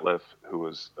Ben Ratliff, who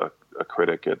was a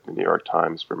critic at the New York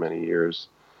Times for many years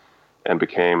and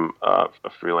became a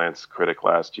freelance critic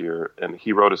last year. And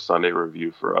he wrote a Sunday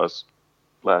review for us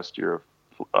last year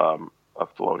of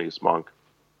Thelonious Monk.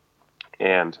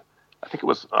 And I think it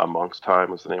was Monk's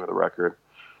Time was the name of the record.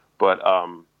 But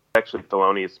actually,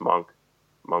 Thelonious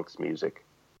Monk's music.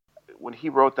 When he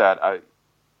wrote that,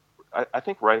 I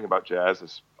think writing about jazz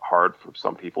is hard for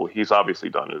some people. He's obviously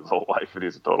done it his whole life, and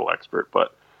he's a total expert.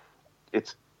 But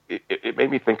it made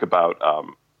me think about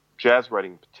jazz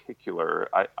writing in particular.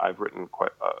 I've written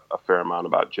quite a fair amount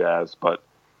about jazz, but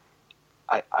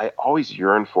I always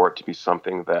yearn for it to be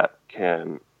something that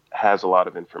has a lot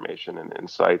of information and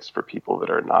insights for people that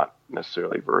are not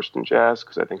necessarily versed in jazz,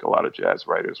 because I think a lot of jazz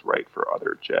writers write for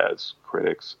other jazz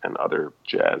critics and other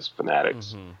jazz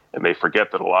fanatics, and they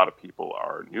forget that a lot of people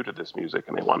are new to this music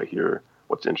and they want to hear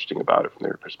what's interesting about it from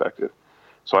their perspective.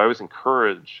 So I always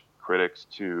encourage critics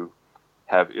to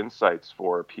have insights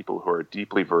for people who are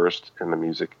deeply versed in the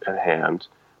music at hand,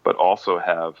 but also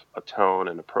have a tone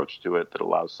and approach to it that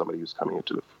allows somebody who's coming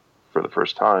into it for the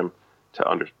first time to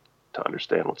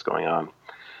understand what's going on.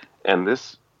 And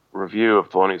this review of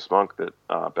Thelonious Monk that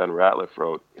Ben Ratliff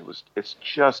wrote, it's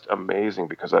just amazing,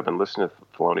 because I've been listening to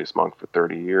Thelonious Monk for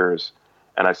 30 years,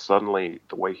 And I suddenly,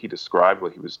 the way he described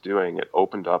what he was doing, it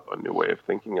opened up a new way of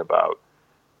thinking about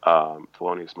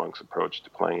Thelonious Monk's approach to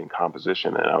playing and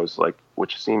composition. And I was like,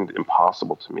 which seemed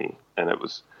impossible to me. And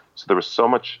so there was so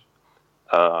much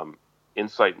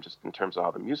insight just in terms of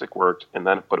how the music worked.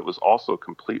 But it was also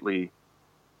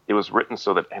it was written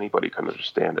so that anybody could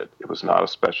understand it. It was not a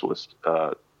specialist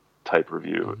type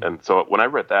review. Mm-hmm. And so when I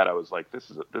read that, I was like, this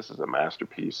is a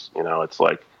masterpiece. It's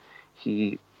like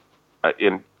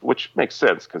which makes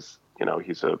sense because,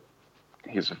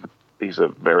 he's a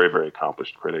very, very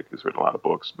accomplished critic who's written a lot of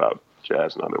books about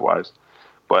jazz and otherwise.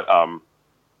 But I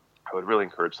would really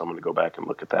encourage someone to go back and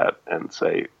look at that and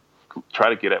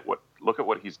try to look at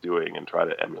what he's doing and try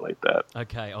to emulate that.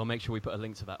 Okay, I'll make sure we put a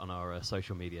link to that on our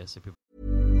social media. So people...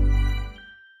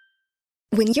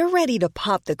 When you're ready to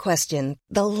pop the question,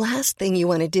 the last thing you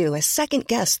want to do is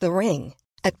second-guess the ring.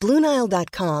 At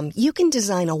BlueNile.com, you can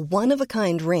design a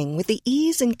one-of-a-kind ring with the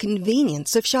ease and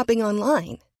convenience of shopping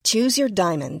online. Choose your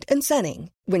diamond and setting.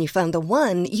 When you find the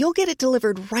one, you'll get it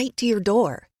delivered right to your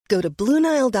door. Go to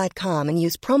BlueNile.com and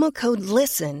use promo code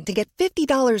LISTEN to get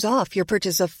 $50 off your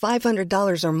purchase of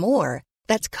 $500 or more.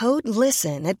 That's code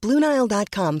LISTEN at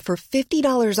BlueNile.com for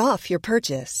 $50 off your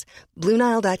purchase.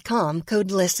 BlueNile.com,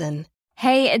 code LISTEN.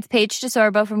 Hey, it's Paige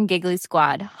DeSorbo from Giggly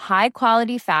Squad. High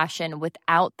quality fashion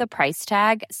without the price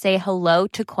tag. Say hello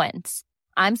to Quince.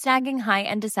 I'm snagging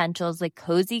high-end essentials like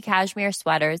cozy cashmere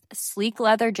sweaters, sleek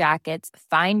leather jackets,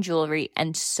 fine jewelry,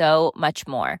 and so much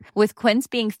more. With Quince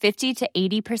being 50 to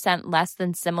 80% less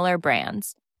than similar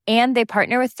brands. And they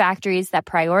partner with factories that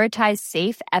prioritize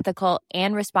safe, ethical,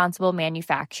 and responsible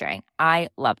manufacturing. I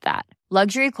love that.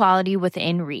 Luxury quality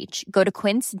within reach. Go to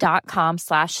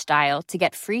quince.com/style to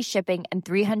get free shipping and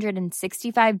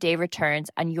 365-day returns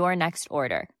on your next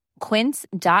order.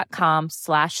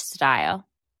 Quince.com/style.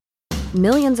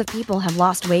 Millions of people have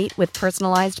lost weight with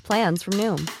personalized plans from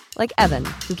Noom. Like Evan,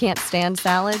 who can't stand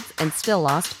salads and still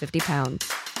lost 50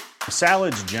 pounds.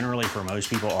 Salads generally for most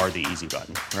people are the easy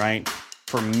button, right?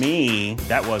 For me,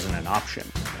 that wasn't an option.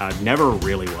 I never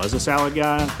really was a salad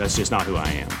guy. That's just not who I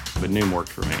am. But Noom worked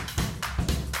for me.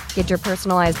 Get your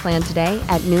personalized plan today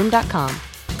at Noom.com.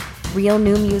 Real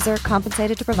Noom user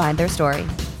compensated to provide their story.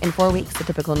 In 4 weeks, the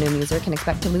typical Noom user can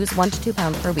expect to lose 1 to 2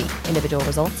 pounds per week. Individual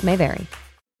results may vary.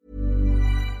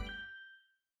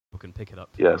 Can pick it up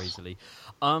yes. easily.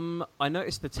 I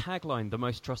noticed the tagline, "The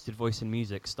most trusted voice in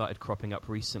music," started cropping up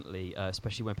recently,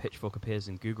 especially when Pitchfork appears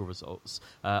in Google results.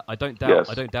 I don't doubt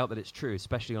that it's true,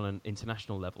 especially on an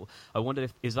international level. I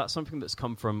wondered is that something that's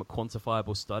come from a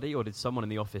quantifiable study, or did someone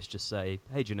in the office just say,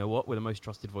 "Hey, do you know what? We're the most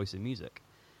trusted voice in music"?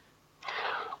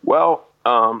 Well,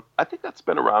 I think that's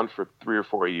been around for 3 or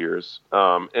 4 years,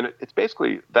 and it's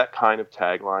basically that kind of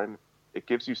tagline. It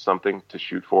gives you something to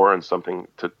shoot for and something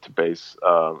to base,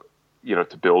 to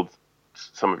build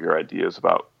some of your ideas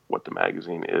about what the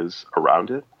magazine is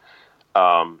around it.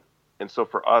 And so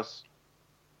for us,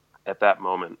 at that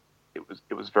moment,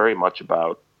 it was very much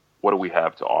about what do we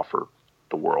have to offer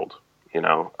the world,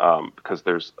 because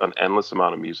there's an endless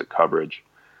amount of music coverage.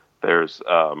 There's,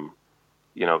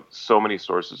 so many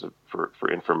sources for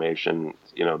information.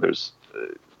 It's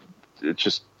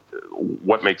just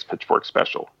what makes Pitchfork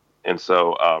special. And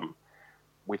so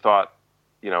we thought,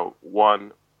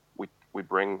 one, we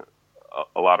bring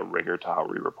a lot of rigor to how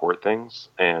we report things.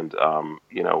 And,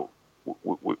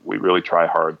 we really try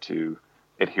hard to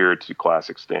adhere to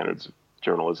classic standards of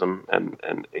journalism and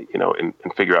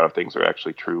figure out if things are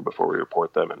actually true before we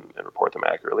report them and report them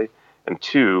accurately. And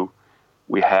two,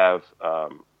 we spend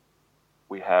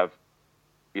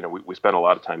a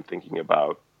lot of time thinking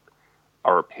about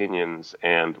our opinions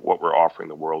and what we're offering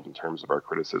the world in terms of our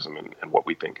criticism and what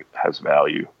we think has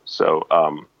value. So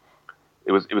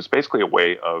it was basically a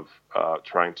way of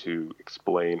trying to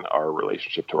explain our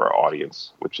relationship to our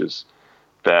audience, which is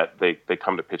that they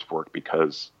come to Pitchfork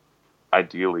because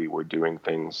ideally we're doing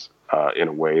things in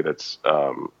a way that's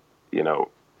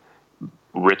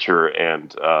richer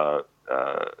and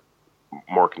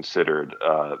more considered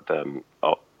than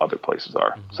other places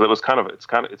are. Mm-hmm. So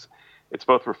it's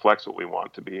both reflects what we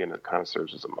want to be, and it kind of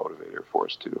serves as a motivator for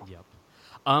us too. Yep.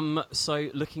 So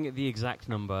looking at the exact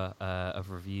number of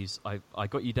reviews, I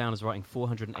got you down as writing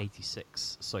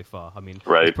 486 so far. I mean,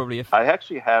 right. Probably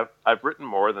I've written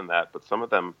more than that, but some of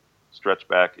them stretch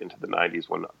back into the 90s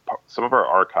when some of our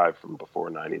archive from before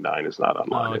 99 is not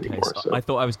online anymore. So I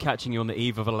thought I was catching you on the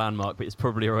eve of a landmark, but it's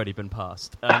probably already been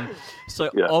passed. So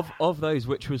yeah. Of those,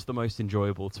 which was the most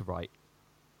enjoyable to write?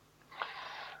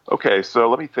 Okay, so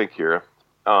let me think here.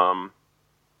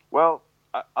 Well,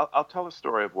 I'll tell a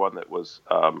story of one that was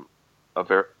I'll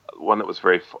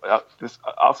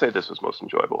say this was most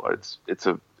enjoyable.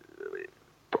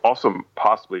 also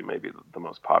possibly maybe the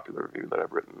most popular review that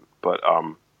I've written. But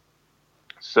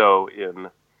so in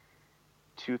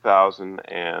 2000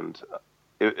 and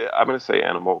I'm going to say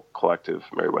Animal Collective,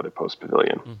 Merriweather Post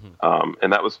Pavilion.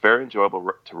 And that was very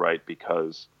enjoyable to write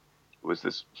because it was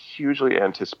this hugely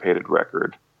anticipated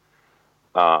record.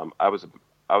 I was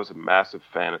a massive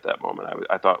fan at that moment.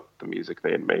 I thought the music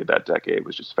they had made that decade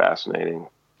was just fascinating.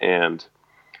 And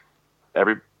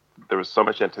there was so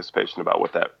much anticipation about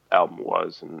what that album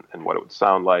was and what it would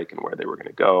sound like and where they were going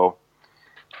to go.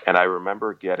 And I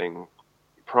remember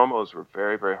promos were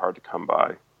very, very hard to come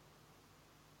by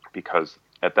because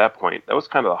at that point, that was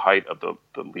kind of the height of the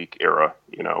leak era,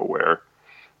 where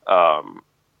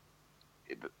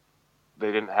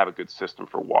they didn't have a good system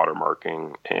for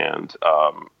watermarking and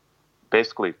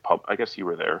basically, I guess you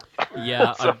were there.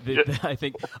 Yeah, so, I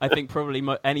think probably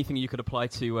anything you could apply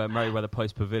to Merriweather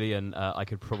Post Pavilion, I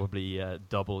could probably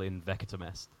double in Vector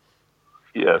Est.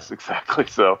 Yes, exactly.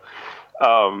 So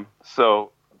I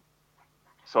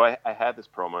had this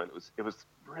promo, and it was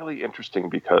really interesting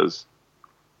because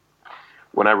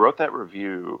when I wrote that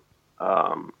review,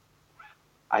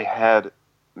 I had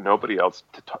nobody else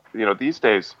to talk. These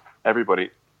days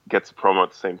everybody gets a promo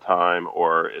at the same time,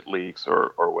 or it leaks,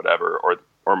 or whatever,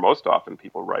 or most often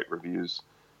people write reviews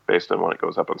based on when it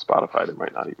goes up on Spotify. There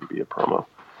might not even be a promo.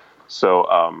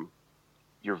 So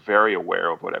you're very aware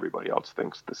of what everybody else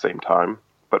thinks at the same time.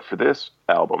 But for this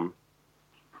album,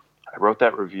 I wrote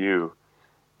that review,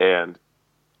 and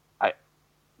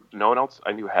no one else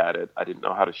I knew had it. I didn't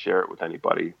know how to share it with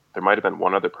anybody. There might have been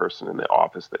one other person in the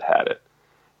office that had it.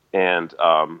 And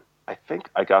I think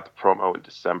I got the promo in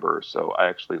December, so I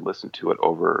actually listened to it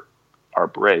over our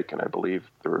break, and I believe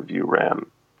the review ran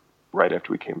right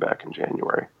after we came back in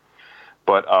January.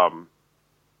 But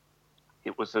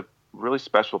it was a really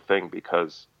special thing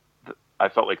because I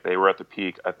felt like they were at the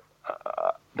peak,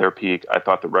 their peak. I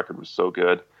thought the record was so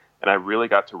good, and I really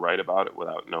got to write about it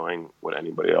without knowing what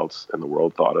anybody else in the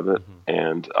world thought of it.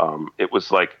 And it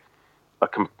was like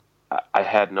I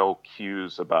had no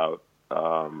cues about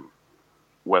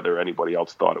whether anybody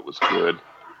else thought it was good,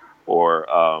 or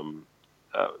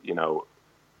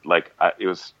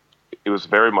it was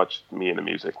very much me and the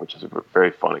music, which is a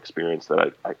very fun experience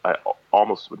that I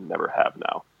almost would never have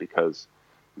now, because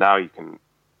now you can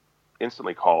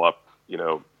instantly call up,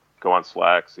 go on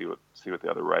Slack, see what the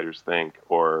other writers think,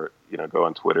 or go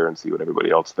on Twitter and see what everybody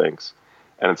else thinks.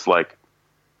 And it's like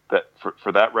that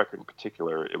for that record in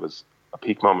particular, it was a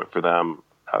peak moment for them.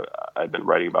 I'd been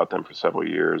writing about them for several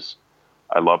years.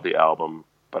 I loved the album,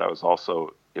 but I was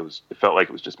also, it felt like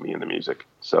it was just me and the music.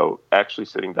 So actually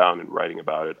sitting down and writing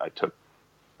about it, I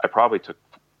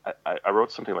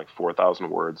wrote something like 4,000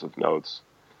 words of notes,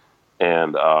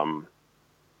 and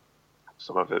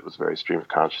some of it was very stream of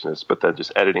consciousness, but then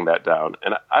just editing that down.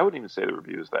 And I wouldn't even say the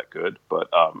review is that good, but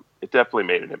it definitely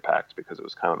made an impact because it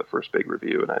was kind of the first big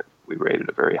review, and we rated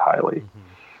it very highly.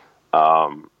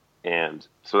 And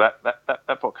so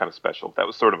that felt kind of special. That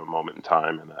was sort of a moment in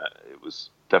time, and it was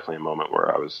definitely a moment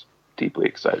where I was deeply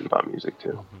excited about music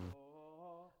too.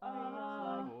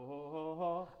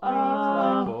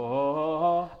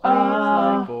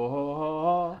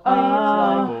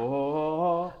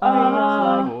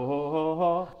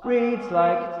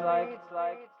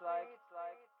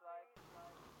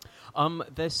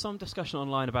 There's some discussion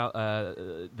online about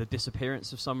the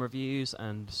disappearance of some reviews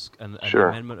and Sure. the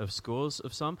amendment of scores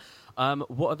of some.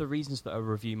 What are the reasons that a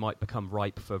review might become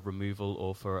ripe for removal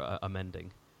or for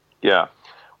amending? Yeah,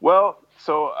 well,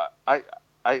 so I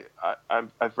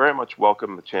very much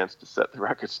welcome the chance to set the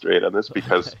record straight on this,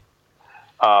 because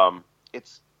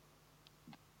it's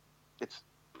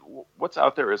what's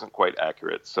out there isn't quite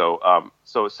accurate. So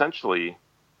essentially,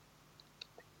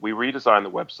 we redesigned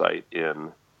the website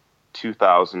in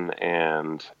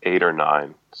 2008 or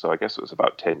 9. So I guess it was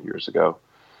about 10 years ago.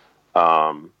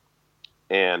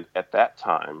 And at that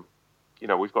time,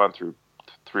 we've gone through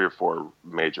 3 or 4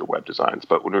 major web designs,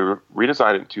 but when we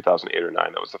redesigned it in 2008 or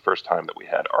 9, that was the first time that we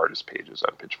had artist pages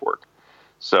on Pitchfork.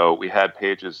 So we had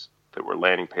pages that were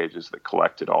landing pages that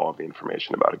collected all of the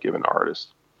information about a given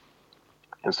artist.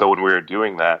 And so when we were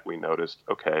doing that, we noticed,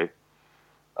 okay,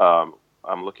 I'm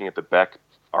looking at the Beck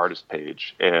artist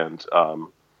page, and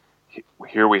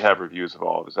here we have reviews of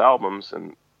all of his albums,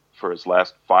 and for his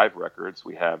last 5 records,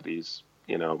 we have these,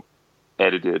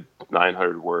 edited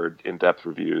 900-word in-depth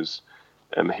reviews.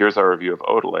 And here's our review of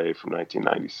Odelay from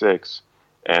 1996,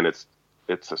 and it's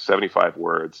a 75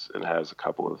 words and has a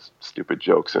couple of stupid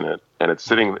jokes in it, and it's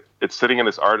sitting in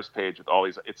this artist page with all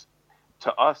these.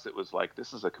 To us, it was like,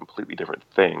 this is a completely different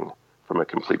thing from a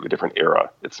completely different era.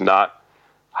 It's not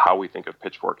how we think of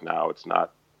Pitchfork now. It's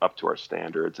not up to our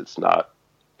standards. It's not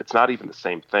even the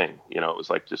same thing. You know, it was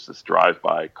like just this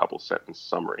drive-by couple sentence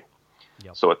summary.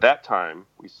 Yep. So at that time,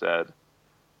 we said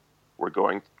we're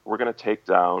going to take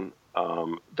down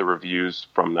the reviews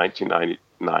from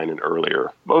 1999 and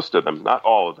earlier. Most of them, not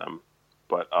all of them,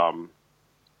 but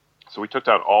so we took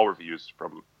down all reviews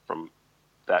from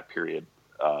that period,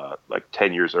 like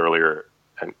 10 years earlier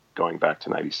and going back to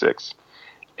 96.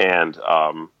 And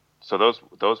so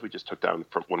those we just took down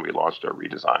from when we launched our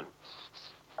redesign.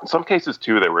 In some cases,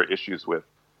 too, there were issues with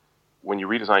when you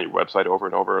redesign your website over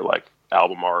and over, like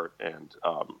album art and,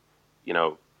 you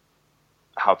know,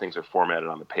 how things are formatted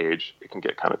on the page. It can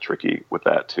get kind of tricky with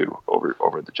that, too,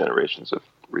 over the generations of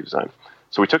redesign.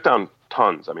 So we took down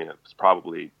tons. I mean, it was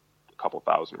probably a couple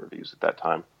thousand reviews at that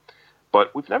time.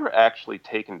 But we've never actually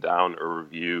taken down a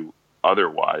review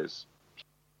otherwise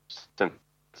since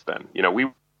then. You know, we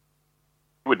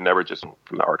would never just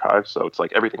from the archive. So it's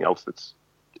like everything else that's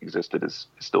existed is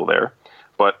still there.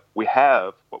 But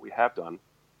what we have done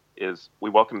is we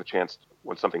welcome the chance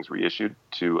when something's reissued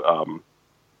to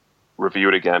review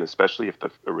it again, especially if the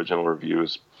original review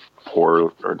is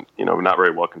poor or, you know, not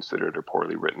very well considered or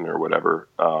poorly written or whatever.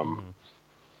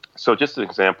 So just an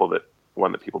example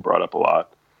one that people brought up a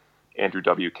lot, Andrew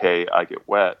WK, I Get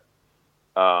Wet.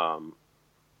 I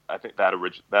think that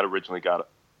originally got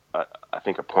I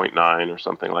think a 0.9 or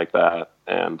something like that.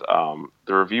 And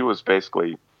the review was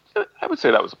basically, I would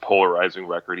say that was a polarizing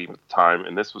record even at the time.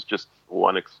 And this was just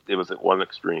it was at one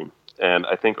extreme. And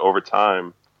I think over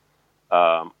time,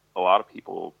 a lot of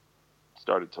people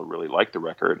started to really like the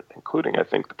record, including, I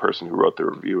think, the person who wrote the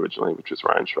review originally, which was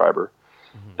Ryan Schreiber.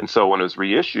 Mm-hmm. And so when it was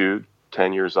reissued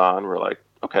 10 years on, we're like,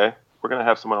 okay, we're going to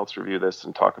have someone else review this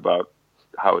and talk about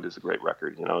how it is a great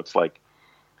record. You know, it's like,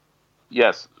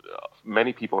 yes,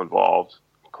 many people involved,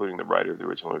 including the writer of the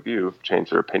original review,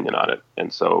 changed their opinion on it.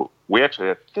 And so we actually,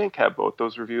 I think, have both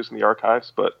those reviews in the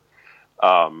archives, but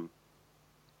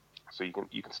so you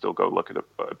can still go look at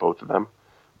both of them.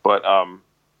 But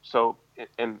so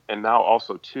and now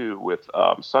also too with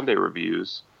Sunday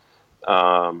reviews,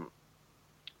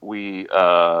 we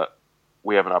have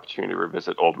an opportunity to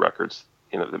revisit old records,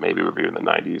 you know, that maybe reviewed in the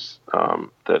 90s.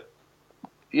 That,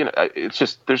 you know, it's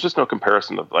just there's just no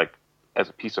comparison of like as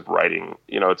a piece of writing.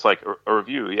 You know, it's like a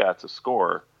review. Yeah, it's a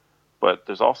score, but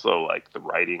there's also like the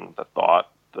writing, the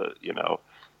thought, you know,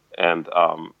 and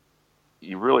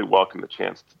you really welcome the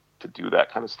chance to do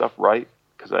that kind of stuff right.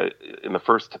 Because in the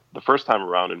first time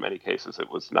around, in many cases, it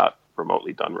was not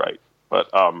remotely done right. But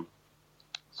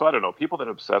so I don't know. People that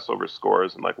obsess over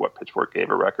scores and like what Pitchfork gave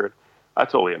a record, I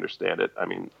totally understand it. I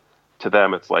mean, to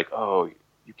them, it's like, oh,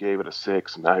 you gave it a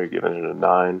 6, and now you're giving it a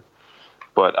 9.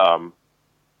 But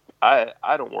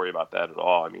I don't worry about that at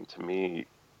all. I mean, to me,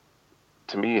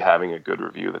 having a good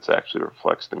review that actually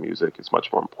reflects the music is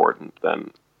much more important than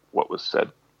what was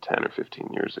said 10 or 15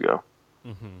 years ago.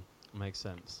 Mm-hmm. Makes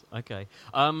sense. Okay.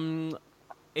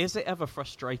 Is it ever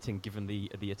frustrating, given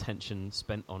the attention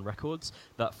spent on records,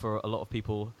 that for a lot of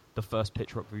people, the first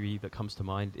Pitchfork review that comes to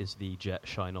mind is the Jet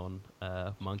Shine On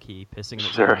monkey pissing in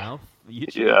its own mouth?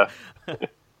 Yeah.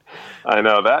 I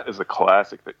know. That is a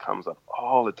classic that comes up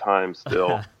all the time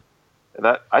still.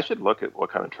 That I should look at what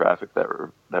kind of traffic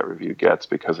that review gets,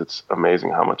 because it's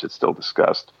amazing how much it's still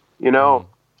discussed. You know,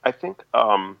 I think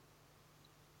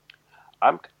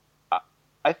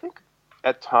I think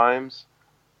at times,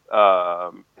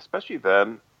 especially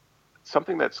then,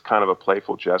 something that's kind of a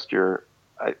playful gesture,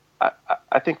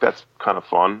 I think that's kind of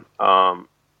fun.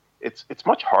 It's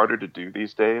much harder to do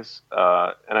these days,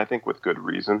 and I think with good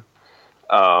reason.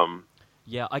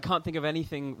 Yeah, I can't think of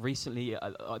anything recently.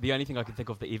 The only thing I can think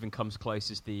of that even comes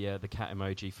close is the cat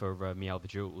emoji for Meow the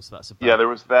Jewels. That's about. Yeah, there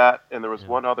was that, and there was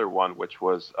one other one, which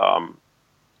was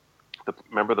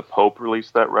remember the Pope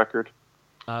released that record?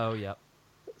 Oh, yeah.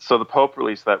 So the Pope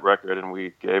released that record, and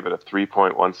we gave it a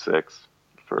 3.16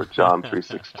 for John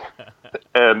 3:16,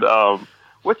 and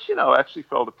which, you know, actually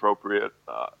felt appropriate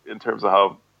in terms of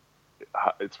how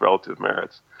its relative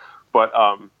merits. But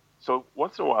so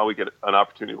once in a while we get an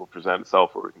opportunity to present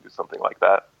itself where we can do something like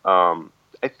that.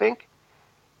 I think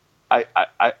I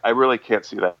really can't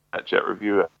see that Jet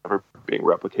review ever being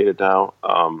replicated now,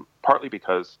 partly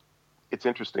because it's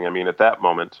interesting. I mean, at that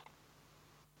moment,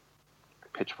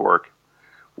 Pitchfork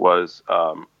was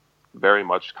very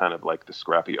much kind of like the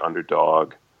scrappy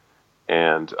underdog,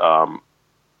 and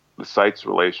the site's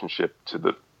relationship to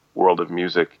the world of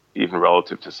music, even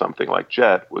relative to something like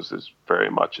Jet, was as very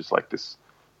much as like this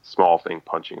small thing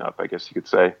punching up, I guess you could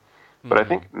say. Mm-hmm. But I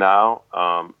think now,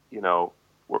 you know,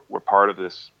 we're part of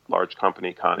this large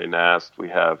company, Condé Nast. We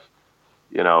have,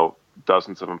 you know,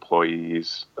 dozens of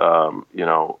employees. You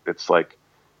know, it's like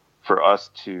for us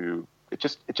to, it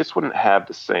just wouldn't have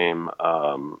the same,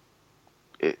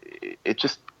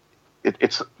 it's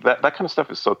that kind of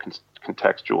stuff is so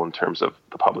contextual in terms of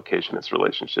the publication, its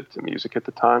relationship to music at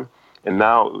the time. And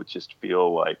now it would just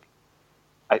feel like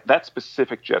that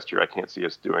specific gesture I can't see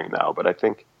us doing now, but I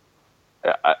think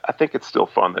it's still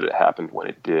fun that it happened when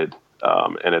it did.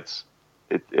 And it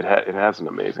has an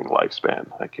amazing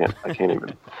lifespan. I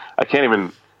can't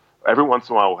even, every once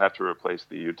in a while we'll have to replace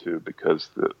the YouTube because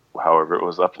however it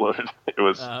was uploaded, it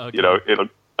was, okay.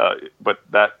 But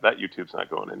that YouTube's not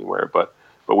going anywhere, but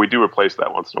we do replace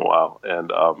that once in a while.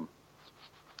 And,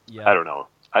 I don't know.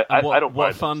 I don't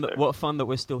mind. What fun that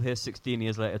we're still here 16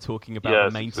 years later talking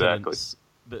about the maintenance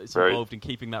that's involved in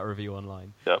keeping that review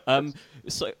online. Yep.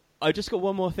 So I just got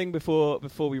one more thing before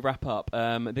we wrap up.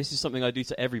 This is something I do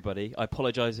to everybody. I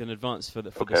apologize in advance for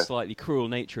the slightly cruel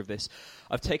nature of this.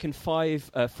 I've taken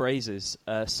 5 phrases.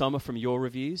 Some are from your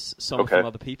reviews, some are from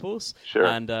other people's. Sure.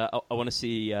 And I want to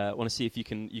see if you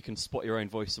can spot your own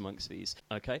voice amongst these.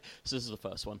 Okay. So this is the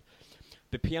first one.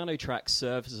 The piano track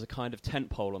serves as a kind of tent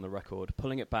pole on the record,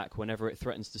 pulling it back whenever it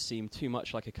threatens to seem too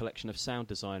much like a collection of sound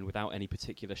design without any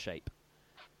particular shape.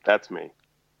 That's me.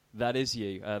 That is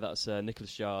you. That's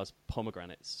Nicholas Jar's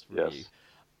Pomegranates review.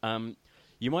 Yes.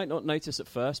 You might not notice at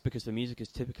first because the music is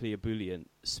typically ebullient,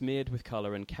 smeared with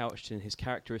colour and couched in his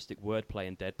characteristic wordplay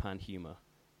and deadpan humour.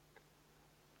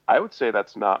 I would say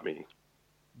that's not me.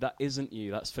 That isn't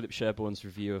you. That's Philip Sherborne's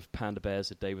review of Panda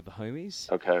Bears: A Day with the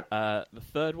Homies. Okay. The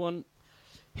third one.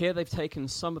 Here they've taken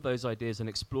some of those ideas and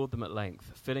explored them at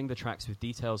length, filling the tracks with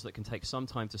details that can take some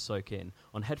time to soak in.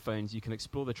 On headphones, you can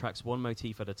explore the tracks one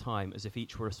motif at a time, as if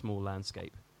each were a small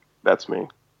landscape. That's me.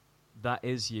 That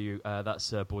is you.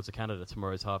 That's Boards of Canada,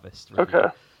 Tomorrow's Harvest.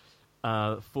 Review.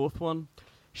 Okay. Fourth one.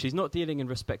 She's not dealing in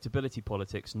respectability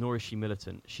politics, nor is she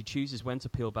militant. She chooses when to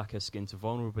peel back her skin to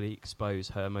vulnerably expose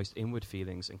her most inward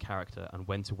feelings and character, and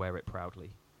when to wear it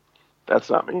proudly. That's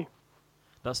not me.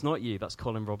 That's not you. That's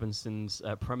Colin Robinson's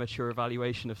premature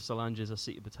evaluation of Solange's A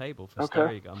Seat at the Table for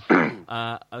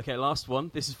Stereogum. Okay, last one.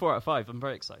 This is 4 out of 5. I'm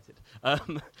very excited.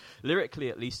 Lyrically,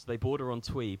 at least, they border on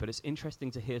twee, but it's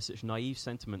interesting to hear such naive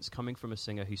sentiments coming from a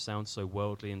singer who sounds so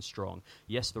worldly and strong.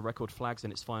 Yes, the record flags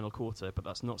in its final quarter, but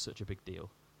that's not such a big deal.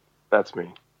 That's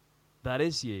me. That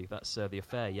is you. That's The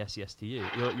Affair. Yes, yes to you.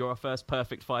 You're our first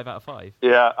perfect 5 out of 5.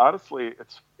 Yeah, honestly,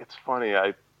 it's funny.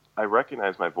 I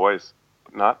recognize my voice,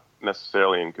 not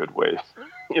necessarily in good ways.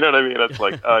 You know what I mean? It's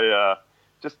like,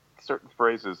 just certain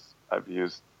phrases I've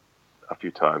used a few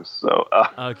times, so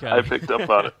I picked up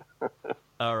on it.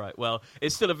 All right. Well,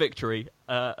 it's still a victory.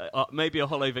 Maybe a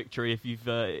hollow victory if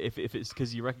it's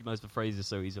because you recognise the phrases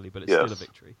so easily, but it's still a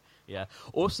victory. Yeah.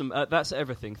 Awesome. That's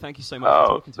everything. Thank you so much for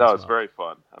talking to us. No, it's very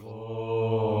fun.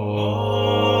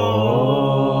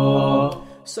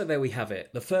 So there we have it,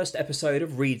 the first episode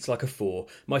of Reads Like a 4.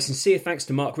 My sincere thanks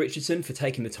to Mark Richardson for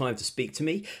taking the time to speak to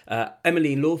me,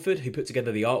 Emmeline Lawford, who put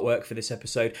together the artwork for this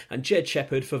episode, and Jed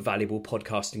Shepherd for valuable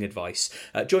podcasting advice.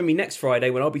 Join me next Friday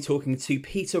when I'll be talking to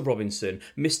Peter Robinson,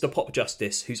 Mr. Pop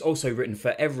Justice, who's also written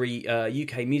for every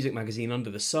UK music magazine under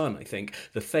the sun, I think.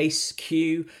 The Face,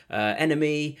 Q,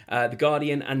 Enemy, The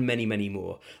Guardian, and many, many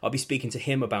more. I'll be speaking to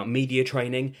him about media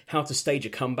training, how to stage a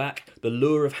comeback, the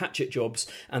lure of hatchet jobs,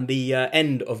 and the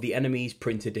end of the Enemies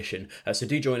print edition. So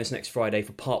do join us next Friday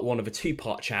for part 1 of a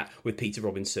 2-part chat with Peter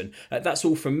Robinson. That's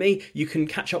all from me. You can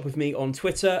catch up with me on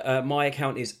Twitter. My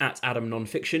account is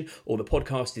 @AdamNonfiction, or the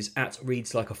podcast is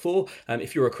 @ReadsLikeA4.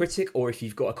 If you're a critic or if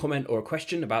you've got a comment or a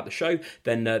question about the show,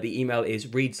 then the email is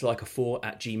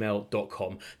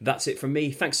readslikeA4@gmail.com. That's it from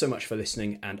me. Thanks so much for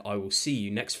listening, and I will see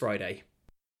you next Friday.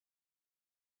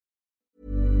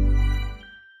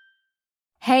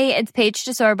 Hey, it's Paige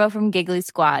DeSorbo from Giggly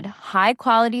Squad. High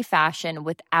quality fashion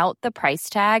without the price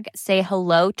tag. Say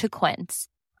hello to Quince.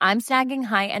 I'm snagging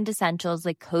high-end essentials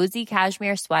like cozy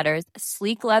cashmere sweaters,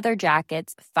 sleek leather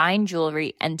jackets, fine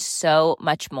jewelry, and so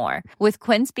much more. With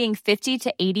Quince being 50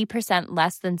 to 80%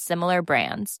 less than similar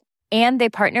brands. And they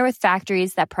partner with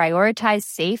factories that prioritize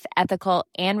safe, ethical,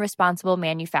 and responsible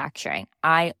manufacturing.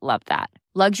 I love that.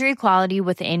 Luxury quality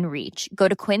within reach. Go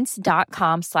to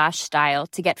quince.com/style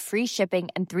to get free shipping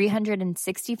and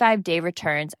 365-day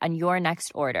returns on your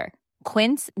next order.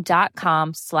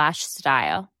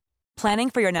 Quince.com/style. Planning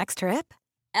for your next trip?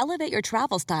 Elevate your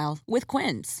travel style with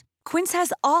Quince. Quince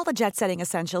has all the jet-setting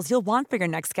essentials you'll want for your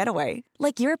next getaway,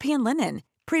 like European linen,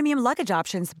 premium luggage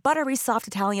options, buttery soft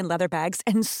Italian leather bags,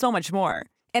 and so much more.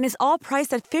 And is all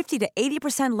priced at 50 to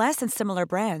 80% less than similar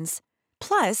brands.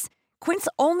 Plus, Quince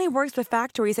only works with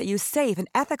factories that use safe and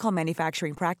ethical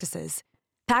manufacturing practices.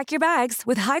 Pack your bags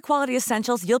with high-quality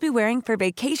essentials you'll be wearing for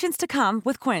vacations to come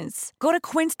with Quince. Go to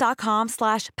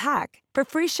quince.com/pack for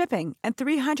free shipping and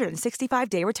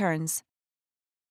 365-day returns.